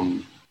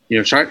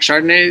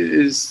 Chardonnay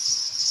is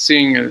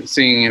seeing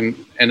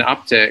an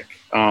uptick.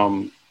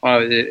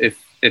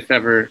 If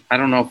ever, I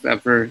don't know if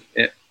ever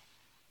it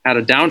had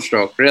a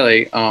downstroke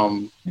really.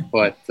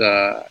 But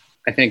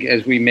I think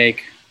as we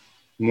make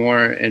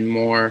more and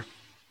more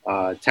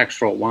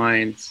textural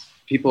wines,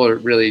 people are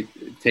really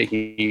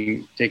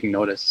taking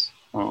notice.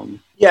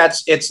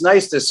 It's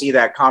nice to see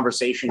that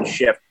conversation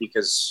shift,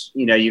 because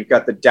you've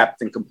got the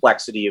depth and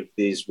complexity of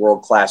these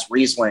world-class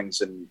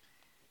Rieslings, and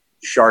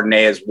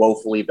Chardonnay has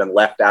woefully been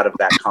left out of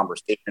that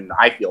conversation,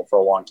 I feel, for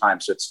a long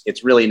time. So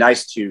it's really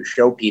nice to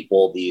show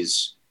people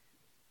these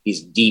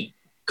deep,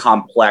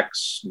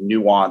 complex,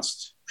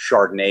 nuanced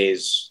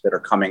Chardonnays that are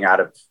coming out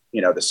of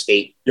the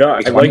state.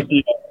 Yeah,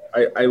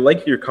 I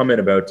like your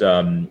comment about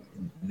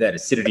that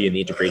acidity and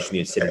the integration of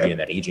the acidity and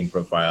that aging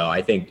profile.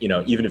 I think,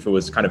 even if it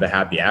was kind of a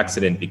happy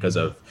accident because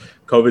of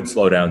COVID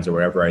slowdowns or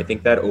whatever, I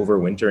think that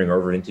overwintering or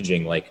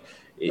over-vintaging, like,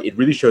 it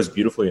really shows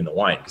beautifully in the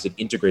wine because it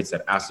integrates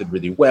that acid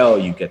really well.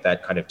 You get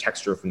that kind of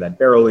texture from that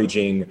barrel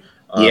aging.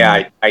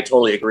 I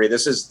totally agree.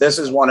 This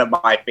is one of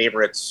my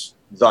favorites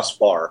thus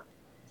far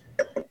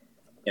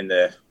in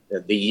the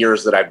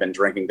years that I've been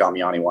drinking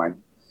Damiani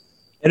wine.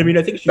 And I mean,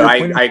 I think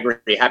I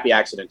agree. Happy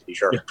accident, to be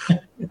sure.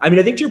 I mean,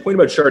 I think to your point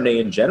about Chardonnay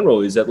in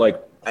general is that,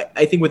 like,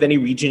 I think with any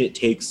region, it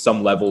takes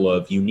some level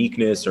of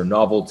uniqueness or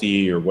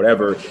novelty or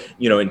whatever,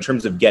 in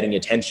terms of getting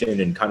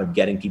attention and kind of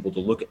getting people to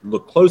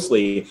look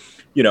closely,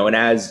 and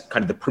as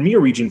kind of the premier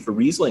region for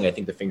Riesling, I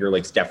think the Finger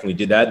Lakes definitely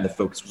did that, and the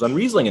focus was on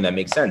Riesling, and that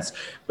makes sense.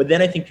 But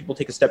then I think people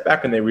take a step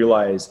back and they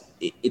realize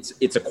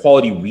it's a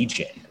quality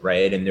region,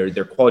 right? And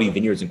they're quality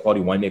vineyards and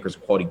quality winemakers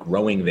and quality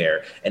growing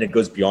there, and it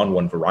goes beyond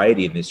one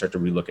variety, and they start to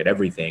relook at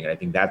everything. And I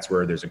think that's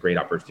where there's a great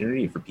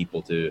opportunity for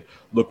people to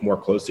look more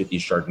closely at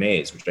these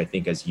Chardonnays, which I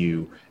think, as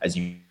you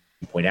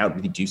point out,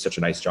 really do such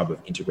a nice job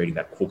of integrating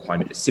that cool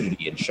climate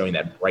acidity and showing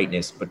that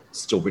brightness, but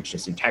still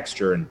richness in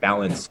texture and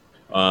balance.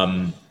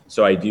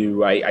 So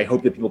I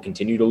hope that people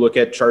continue to look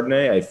at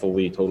Chardonnay. I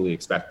totally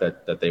expect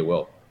that they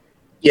will.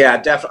 Yeah,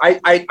 definitely.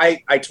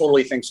 I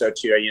totally think so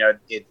too.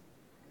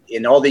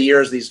 In all the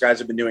years these guys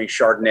have been doing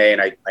Chardonnay,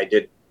 and I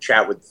did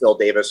chat with Phil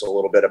Davis a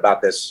little bit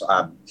about this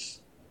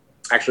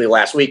actually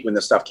last week when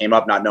this stuff came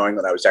up, not knowing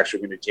that I was actually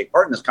going to take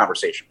part in this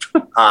conversation.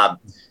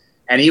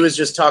 And he was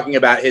just talking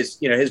about his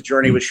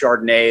journey with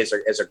Chardonnay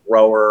as a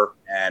grower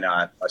and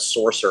a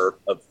sourcer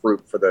of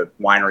fruit for the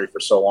winery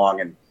for so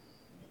long. And,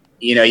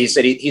 he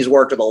said he's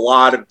worked with a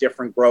lot of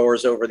different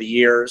growers over the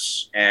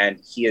years,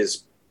 and he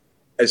is,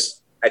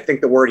 as I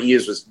think the word he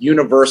used was,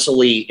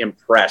 universally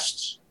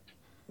impressed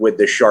with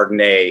the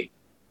Chardonnay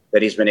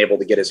that he's been able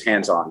to get his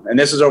hands on. And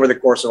this is over the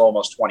course of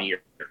almost 20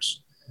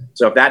 years.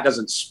 So if that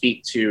doesn't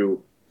speak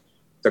to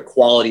the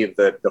quality of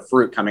the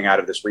fruit coming out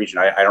of this region,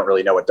 I don't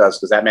really know what does,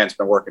 because that man's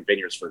been working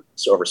vineyards for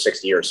over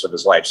 60 years of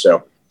his life.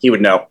 So he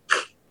would know.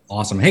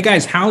 Awesome. Hey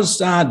guys, how's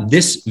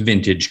this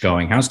vintage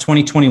going? How's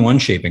 2021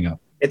 shaping up?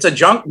 It's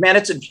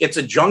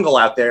a jungle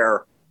out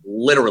there,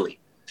 literally.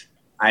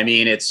 I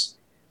mean, it's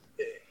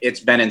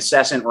been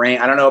incessant rain.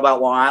 I don't know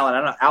about Long Island.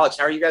 I don't know. Alex,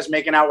 how are you guys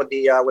making out with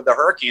the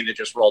hurricane that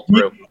just rolled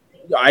through?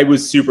 I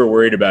was super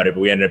worried about it,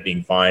 but we ended up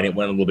being fine. It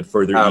went a little bit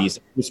further east.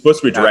 It was supposed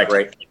to be direct.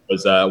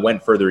 It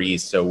went further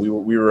east, so we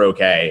were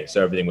okay.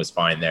 So everything was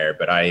fine there.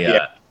 But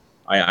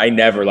I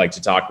never like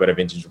to talk about a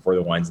vintage before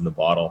the wine's in the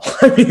bottle.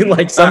 I mean,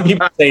 like, some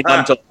people say not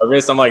until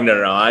harvest. I'm like,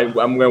 no. I'm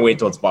going to wait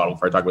till it's bottled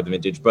before I talk about the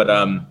vintage. But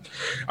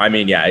I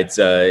mean, yeah,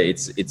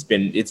 it's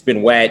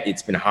been wet.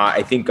 It's been hot.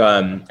 I think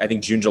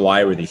June,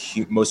 July were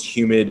the most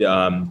humid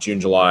June,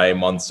 July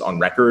months on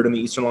record in the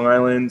Eastern Long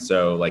Island.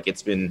 So, like,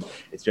 it's been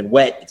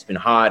wet. It's been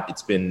hot. But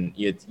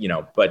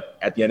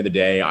at the end of the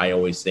day, I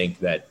always think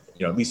that,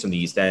 at least on the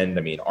East End,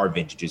 I mean, our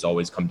vintages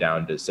always come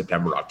down to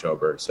September,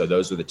 October. So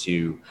those are the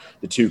two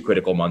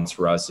critical months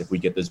for us. If we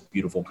get those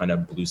beautiful kind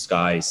of blue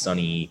sky,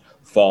 sunny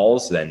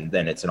falls, then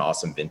it's an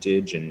awesome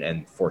vintage.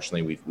 And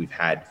fortunately, we've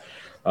had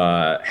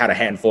a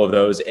handful of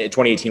those.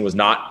 2018 was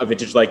not a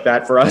vintage like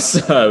that for us.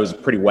 It was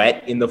pretty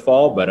wet in the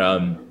fall, but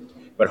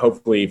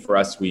hopefully for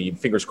us,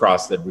 fingers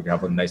crossed that we can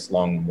have a nice,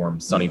 long, warm,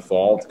 sunny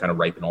fall to kind of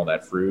ripen all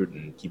that fruit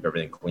and keep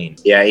everything clean.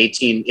 Yeah,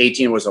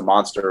 18 was a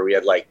monster. We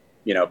had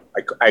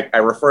I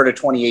refer to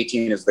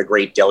 2018 as the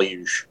Great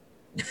Deluge.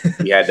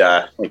 We had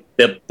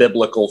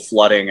biblical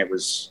flooding. It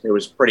was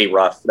pretty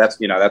rough. That's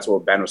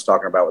what Ben was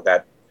talking about with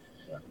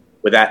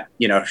that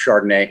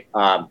Chardonnay.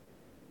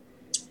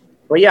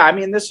 But yeah, I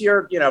mean, this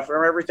year,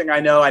 from everything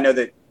I know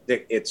that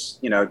it's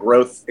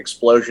growth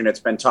explosion. It's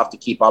been tough to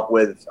keep up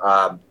with,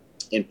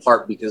 in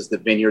part because the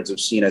vineyards have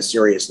seen a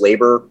serious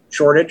labor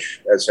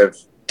shortage, as have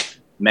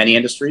many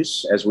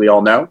industries, as we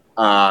all know.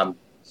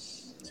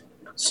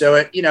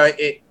 So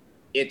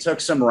it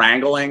took some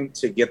wrangling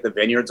to get the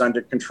vineyards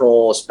under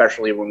control,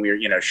 especially when we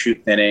were,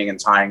 shoot thinning and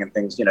tying and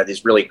things,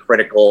 these really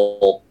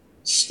critical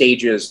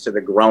stages to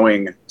the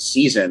growing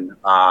season.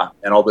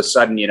 And all of a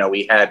sudden,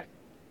 we had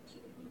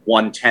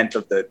 1/10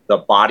 of the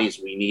bodies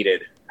we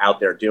needed out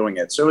there doing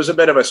it. So it was a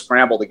bit of a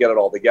scramble to get it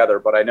all together,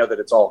 but I know that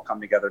it's all come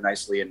together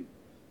nicely. And,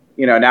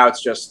 now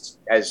it's just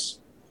as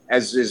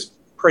is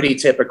pretty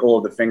typical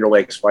of the Finger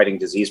Lakes fighting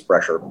disease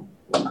pressure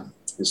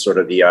is sort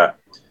of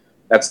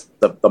that's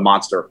the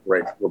monster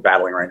we're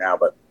battling right now.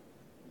 But,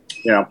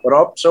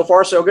 but so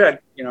far so good.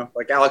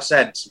 Like Alex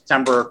said,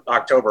 September,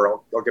 October,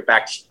 I'll get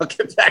back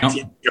to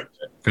you.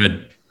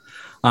 Good.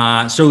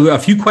 So a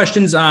few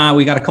questions.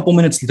 We got a couple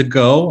minutes to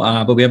go,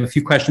 but we have a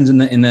few questions in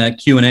the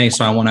Q&A.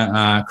 So I want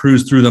to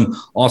cruise through them.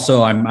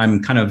 Also,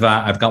 I'm kind of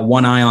I've got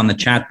one eye on the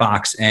chat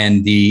box,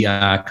 and the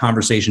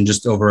conversation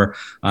just over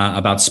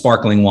about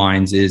sparkling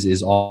wines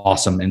is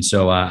awesome. And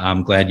so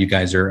I'm glad you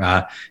guys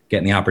are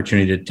getting the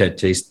opportunity to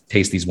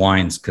taste these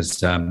wines, because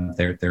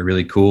they're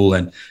really cool.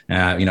 And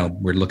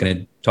we're looking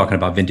at talking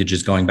about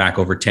vintages going back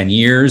over 10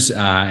 years.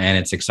 And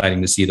it's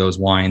exciting to see those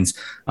wines,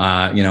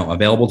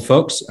 available to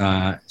folks.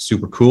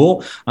 Super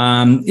cool.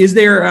 Is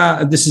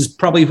there, this is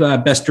probably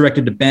best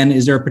directed to Ben,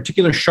 is there a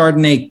particular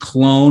Chardonnay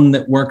clone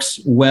that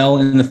works well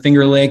in the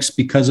Finger Lakes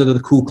because of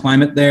the cool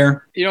climate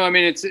there?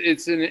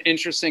 It's an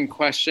interesting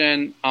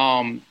question.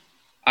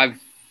 I've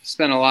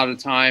spent a lot of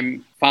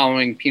time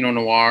following Pinot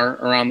Noir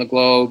around the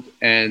globe,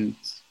 and,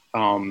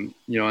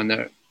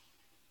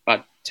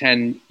 about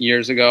 10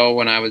 years ago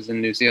when I was in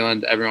New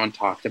Zealand, everyone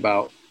talked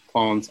about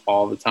clones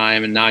all the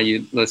time. And now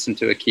you listen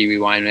to a Kiwi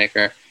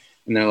winemaker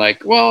and they're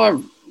like, well, our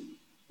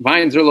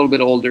vines are a little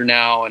bit older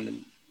now.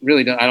 And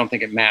really, I don't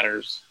think it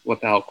matters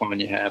what the hell clone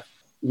you have.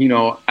 You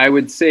know, I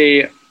would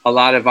say a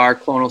lot of our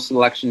clonal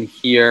selection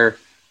here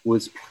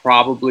was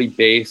probably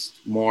based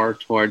more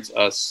towards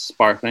a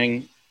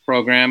sparkling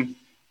program.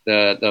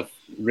 The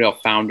real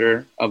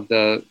founder of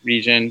the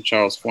region,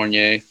 Charles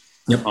Fournier,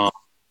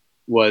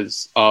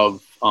 was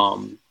of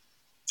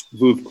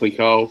Veuve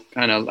Clicquot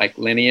kind of like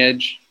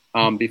lineage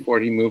before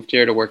he moved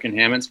here to work in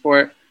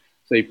Hammondsport.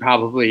 So he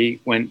probably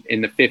went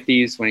in the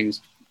 50s when he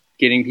was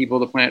getting people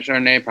to plant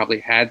Chardonnay, probably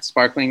had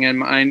sparkling in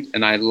mind.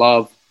 And I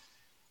love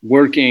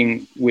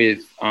working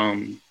with,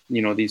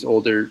 you know, these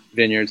older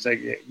vineyards.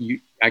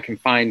 I can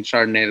find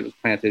Chardonnay that was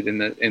planted in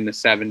the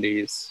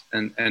 70s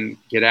and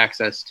get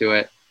access to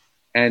it.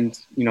 And,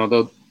 you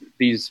know,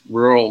 these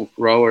rural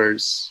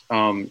growers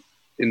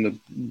in the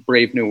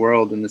Brave New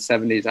World in the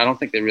 70s, I don't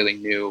think they really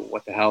knew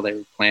what the hell they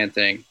were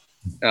planting,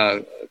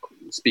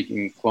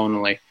 speaking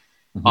clonally.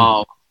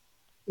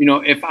 You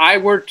know, if I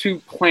were to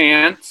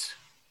plant,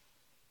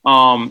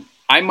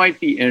 I might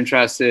be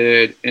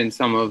interested in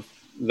some of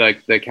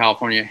the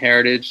California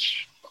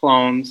Heritage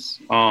clones,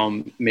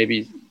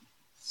 maybe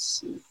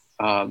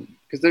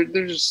because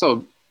they're just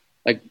so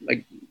like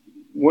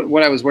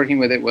what I was working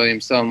with at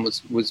Williamson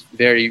was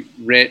very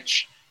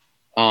rich,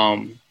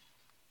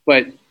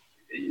 but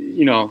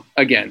you know,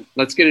 again,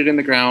 let's get it in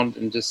the ground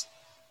and just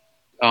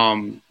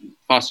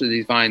foster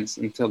these vines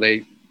until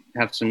they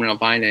have some real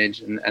vine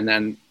age, and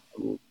then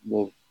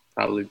we'll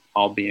probably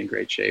all be in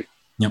great shape.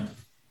 Yep.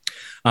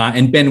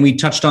 And Ben, we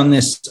touched on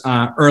this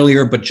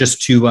earlier, but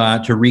just to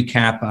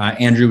recap,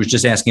 Andrew was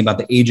just asking about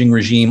the aging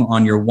regime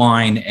on your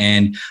wine,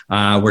 and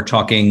we're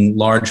talking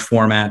large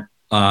format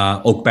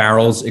oak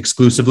barrels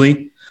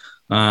exclusively,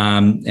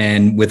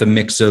 and with a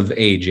mix of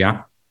age.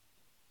 Yeah.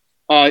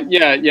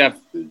 Yeah.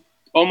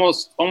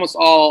 Almost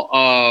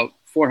all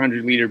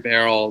 400 liter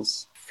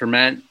barrels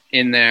ferment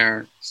in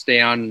there,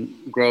 stay on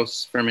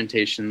gross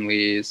fermentation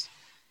lees,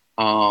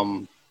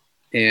 and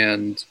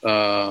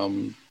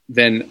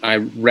then I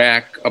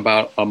rack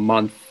about a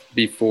month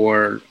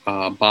before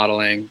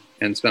bottling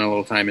and spend a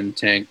little time in the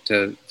tank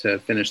to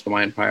finish the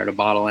wine prior to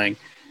bottling.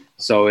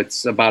 So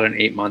it's about an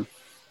 8-month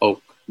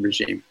oak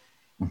regime.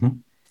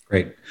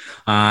 Great.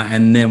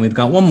 And then we've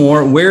got one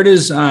more. Where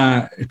does,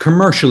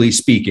 commercially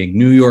speaking,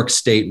 New York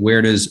State,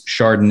 where does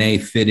Chardonnay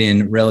fit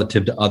in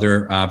relative to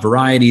other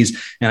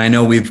varieties? And I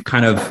know we've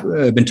kind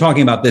of been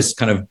talking about this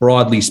kind of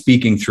broadly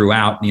speaking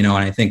throughout, you know,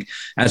 and I think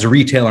as a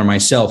retailer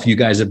myself, you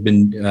guys have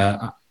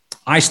been,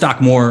 I stock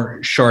more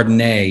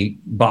Chardonnay,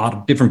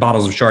 different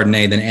bottles of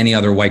Chardonnay than any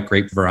other white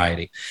grape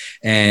variety,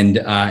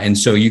 and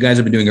so you guys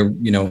have been doing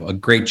a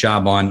great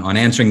job on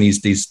answering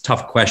these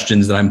tough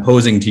questions that I'm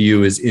posing to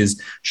you.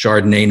 Is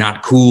Chardonnay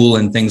not cool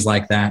and things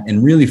like that?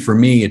 And really, for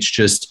me, it's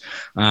just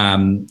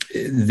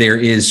there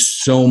is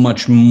so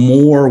much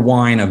more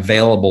wine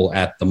available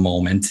at the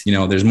moment. You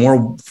know, there's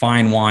more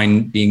fine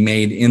wine being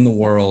made in the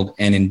world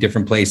and in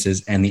different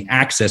places, and the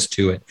access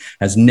to it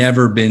has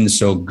never been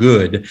so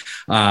good.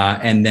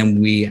 And then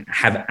we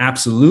have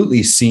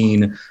absolutely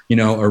seen, you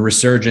know, a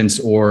resurgence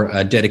or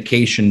a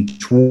dedication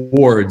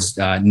towards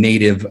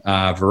native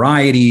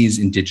varieties,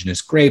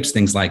 indigenous grapes,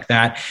 things like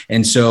that.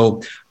 And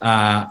so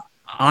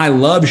I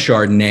love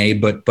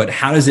Chardonnay, but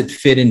how does it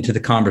fit into the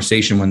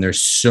conversation when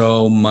there's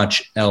so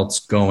much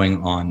else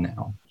going on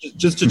now?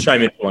 Just to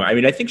chime in, I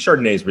mean, I think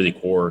Chardonnay is really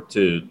core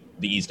to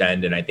the East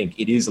End, and I think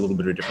it is a little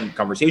bit of a different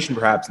conversation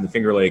perhaps in the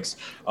Finger Lakes.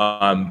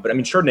 But I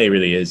mean, Chardonnay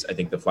really is, I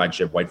think, the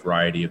flagship white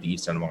variety of the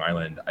East End of Long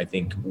Island. I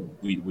think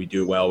we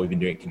do well. We've been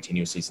doing it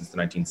continuously since the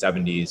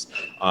 1970s.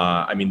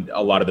 I mean,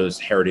 a lot of those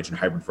heritage and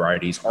hybrid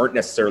varieties aren't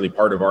necessarily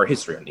part of our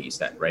history on the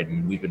East End, right? I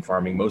mean, we've been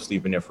farming mostly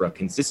vinifera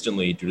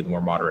consistently due to the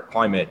more moderate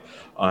climate,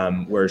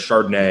 whereas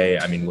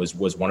Chardonnay, I mean, was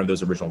one of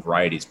those original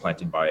varieties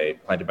planted by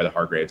the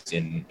Hargraves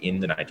in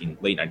the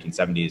late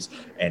 1970s,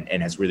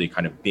 and has really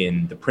kind of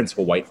been the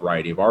principal white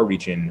variety of our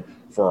region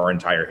for our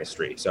entire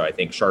history. So I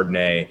think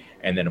Chardonnay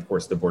and then of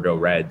course the Bordeaux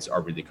Reds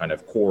are really kind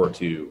of core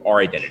to our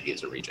identity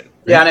as a region.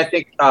 Yeah, and I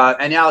think,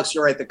 and Alex,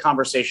 you're right, the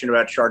conversation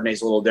about Chardonnay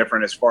is a little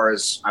different as far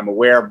as I'm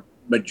aware.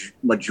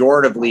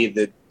 Majoritively,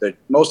 the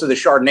most of the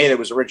Chardonnay that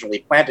was originally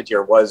planted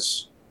here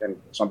was, and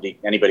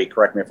anybody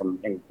correct me if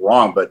I'm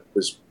wrong, but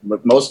was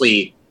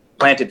mostly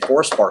planted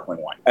for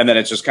sparkling wine. And then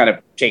it's just kind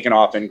of taken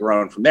off and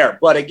grown from there.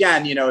 But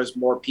again, you know, as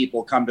more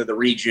people come to the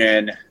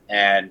region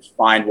and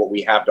find what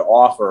we have to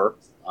offer,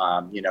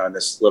 you know, in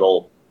this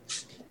little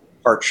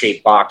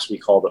heart-shaped box we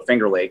call the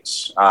Finger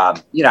Lakes,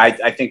 you know,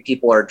 I think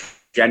people are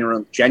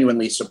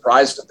genuinely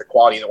surprised at the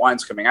quality of the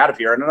wines coming out of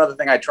here. And another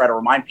thing I try to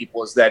remind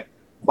people is that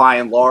by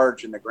and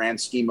large, in the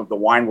grand scheme of the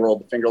wine world,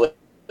 the Finger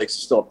Lakes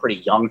is still a pretty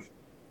young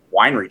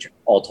wine region,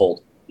 all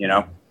told, you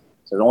know.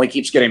 So it only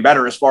keeps getting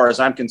better as far as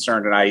I'm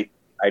concerned. And I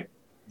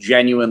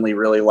genuinely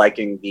really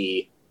liking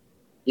the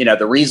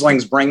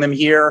Rieslings bring them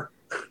here.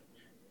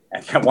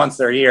 And then once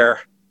they're here,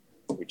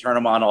 we turn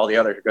them on all the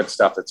other good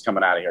stuff that's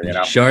coming out of here, you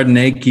know.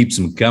 Chardonnay keeps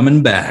them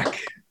coming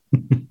back.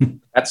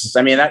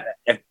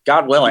 If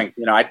God willing,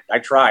 I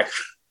try.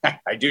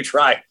 I do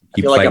try. I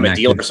Keep feel like I'm a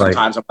fighting dealer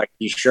sometimes. I'm like,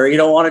 you sure you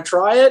don't want to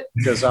try it?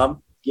 Because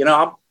I'm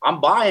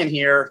buying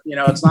here.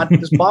 It's not,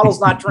 this bottle's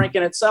not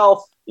drinking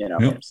itself.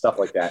 Stuff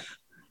like that.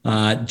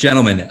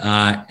 Gentlemen,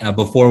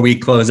 before we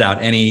close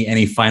out,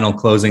 any final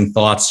closing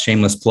thoughts,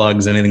 shameless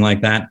plugs, anything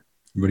like that?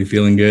 Everybody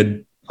feeling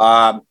good?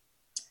 Well,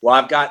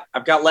 I've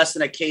got less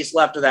than a case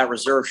left of that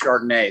reserve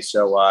Chardonnay,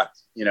 so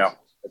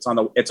it's on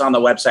the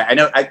website. I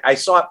know I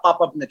saw it pop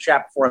up in the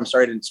chat before. I'm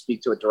sorry I didn't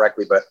speak to it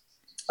directly, but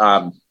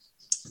I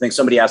think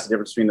somebody asked the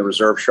difference between the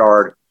reserve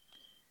Chard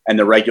and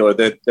the regular.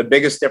 The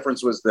biggest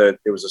difference was it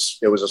was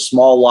a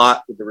small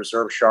lot with the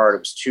reserve Chard. It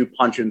was 2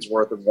 puncheons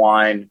worth of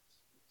wine.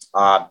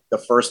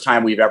 The first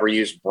time we've ever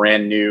used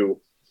brand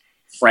new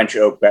French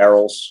oak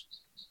barrels,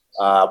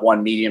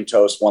 1 medium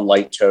toast, 1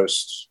 light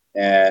toast,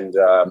 and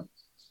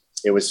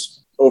it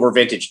was over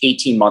vintage,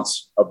 18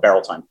 months of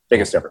barrel time.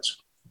 Biggest difference.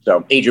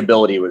 So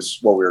ageability was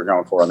what we were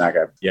going for on that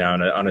guy. Yeah.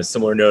 On a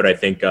similar note, I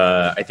think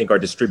our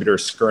distributor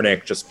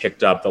Skurnik just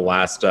picked up the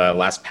last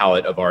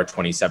pallet of our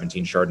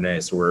 2017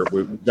 Chardonnay. So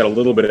we've got a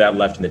little bit of that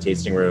left in the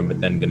tasting room, but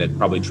then going to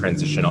probably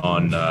transition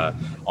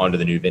onto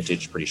the new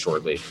vintage pretty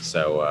shortly.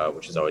 So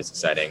which is always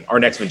exciting. Our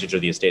next vintage of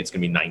the estate is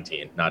going to be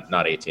 19,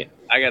 not 18.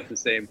 I got the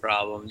same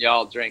problem.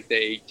 Y'all drank the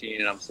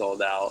 18 and I'm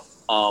sold out.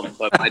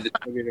 But my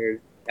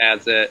distributor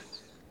has it.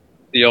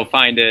 You'll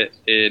find it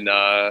in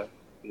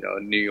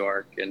New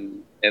York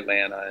and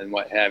Atlanta and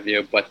what have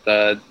you, but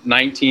the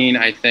 19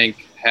 I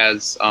think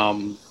has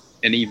an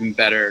even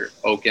better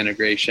oak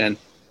integration.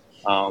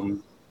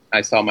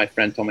 I saw my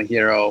friend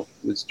Tomohiro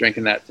was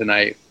drinking that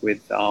tonight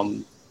with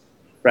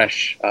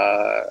fresh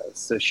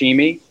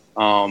sashimi.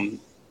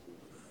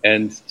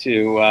 And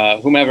to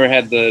whomever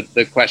had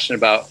the question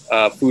about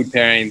food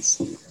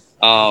pairings,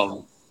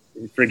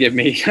 forgive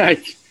me.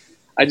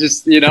 I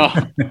just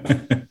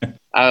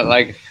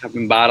I've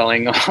been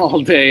bottling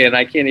all day and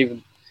I can't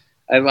even.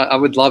 I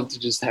would love to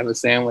just have a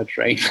sandwich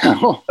right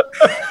now.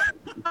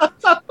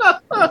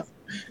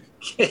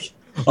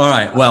 All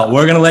right. Well,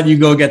 we're going to let you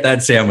go get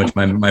that sandwich,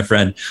 my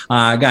friend.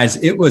 Guys,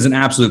 it was an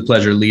absolute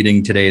pleasure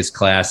leading today's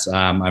class.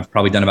 I've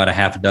probably done about a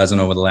half a dozen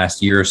over the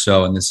last year or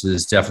so, and this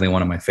is definitely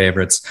one of my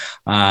favorites.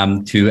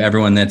 To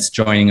everyone that's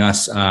joining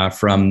us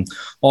from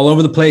all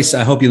over the place,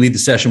 I hope you leave the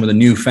session with a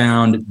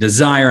newfound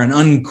desire, an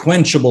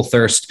unquenchable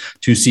thirst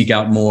to seek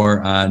out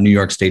more New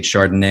York State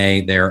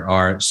Chardonnay. There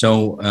are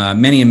so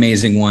many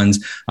amazing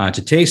ones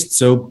to taste,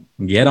 so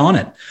get on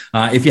it.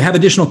 If you have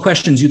additional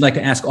questions you'd like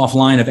to ask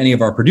offline of any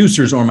of our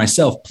producers or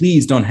myself,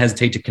 please don't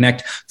hesitate to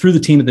connect through the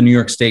team at the New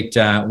York State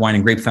Wine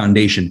and Grape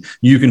Foundation.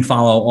 You can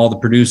follow all the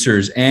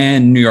producers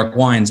and New York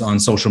Wines on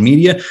social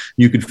media.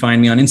 You could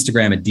find me on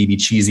Instagram at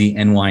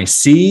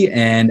dbcheesynyc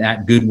and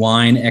at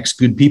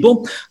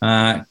goodwinexgoodpeople.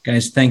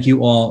 Guys, thank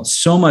you all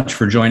so much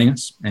for joining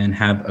us and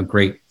have a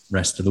great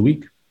rest of the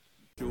week.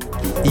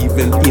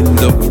 Even in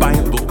the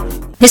Bible.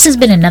 This has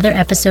been another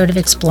episode of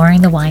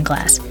Exploring the Wine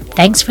Glass.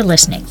 Thanks for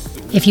listening.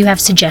 If you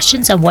have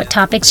suggestions on what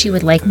topics you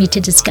would like me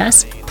to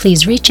discuss,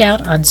 please reach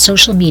out on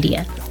social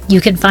media. You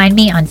can find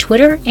me on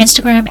Twitter,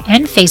 Instagram,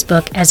 and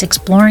Facebook as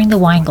Exploring the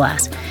Wine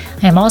Glass.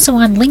 I am also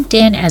on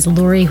LinkedIn as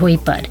Lori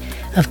Hoytbud.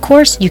 Of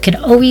course, you can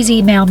always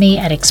email me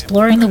at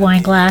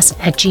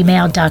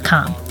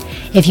exploringthewineglass@gmail.com.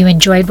 If you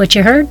enjoyed what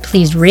you heard,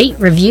 please rate,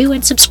 review,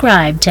 and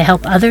subscribe to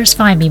help others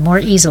find me more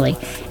easily.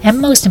 And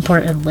most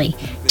importantly,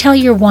 tell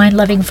your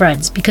wine-loving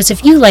friends, because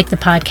if you like the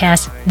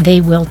podcast,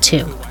 they will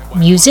too.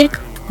 Music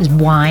is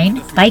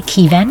Wine by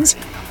Kevens.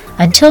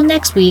 Until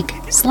next week,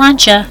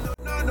 sláinte.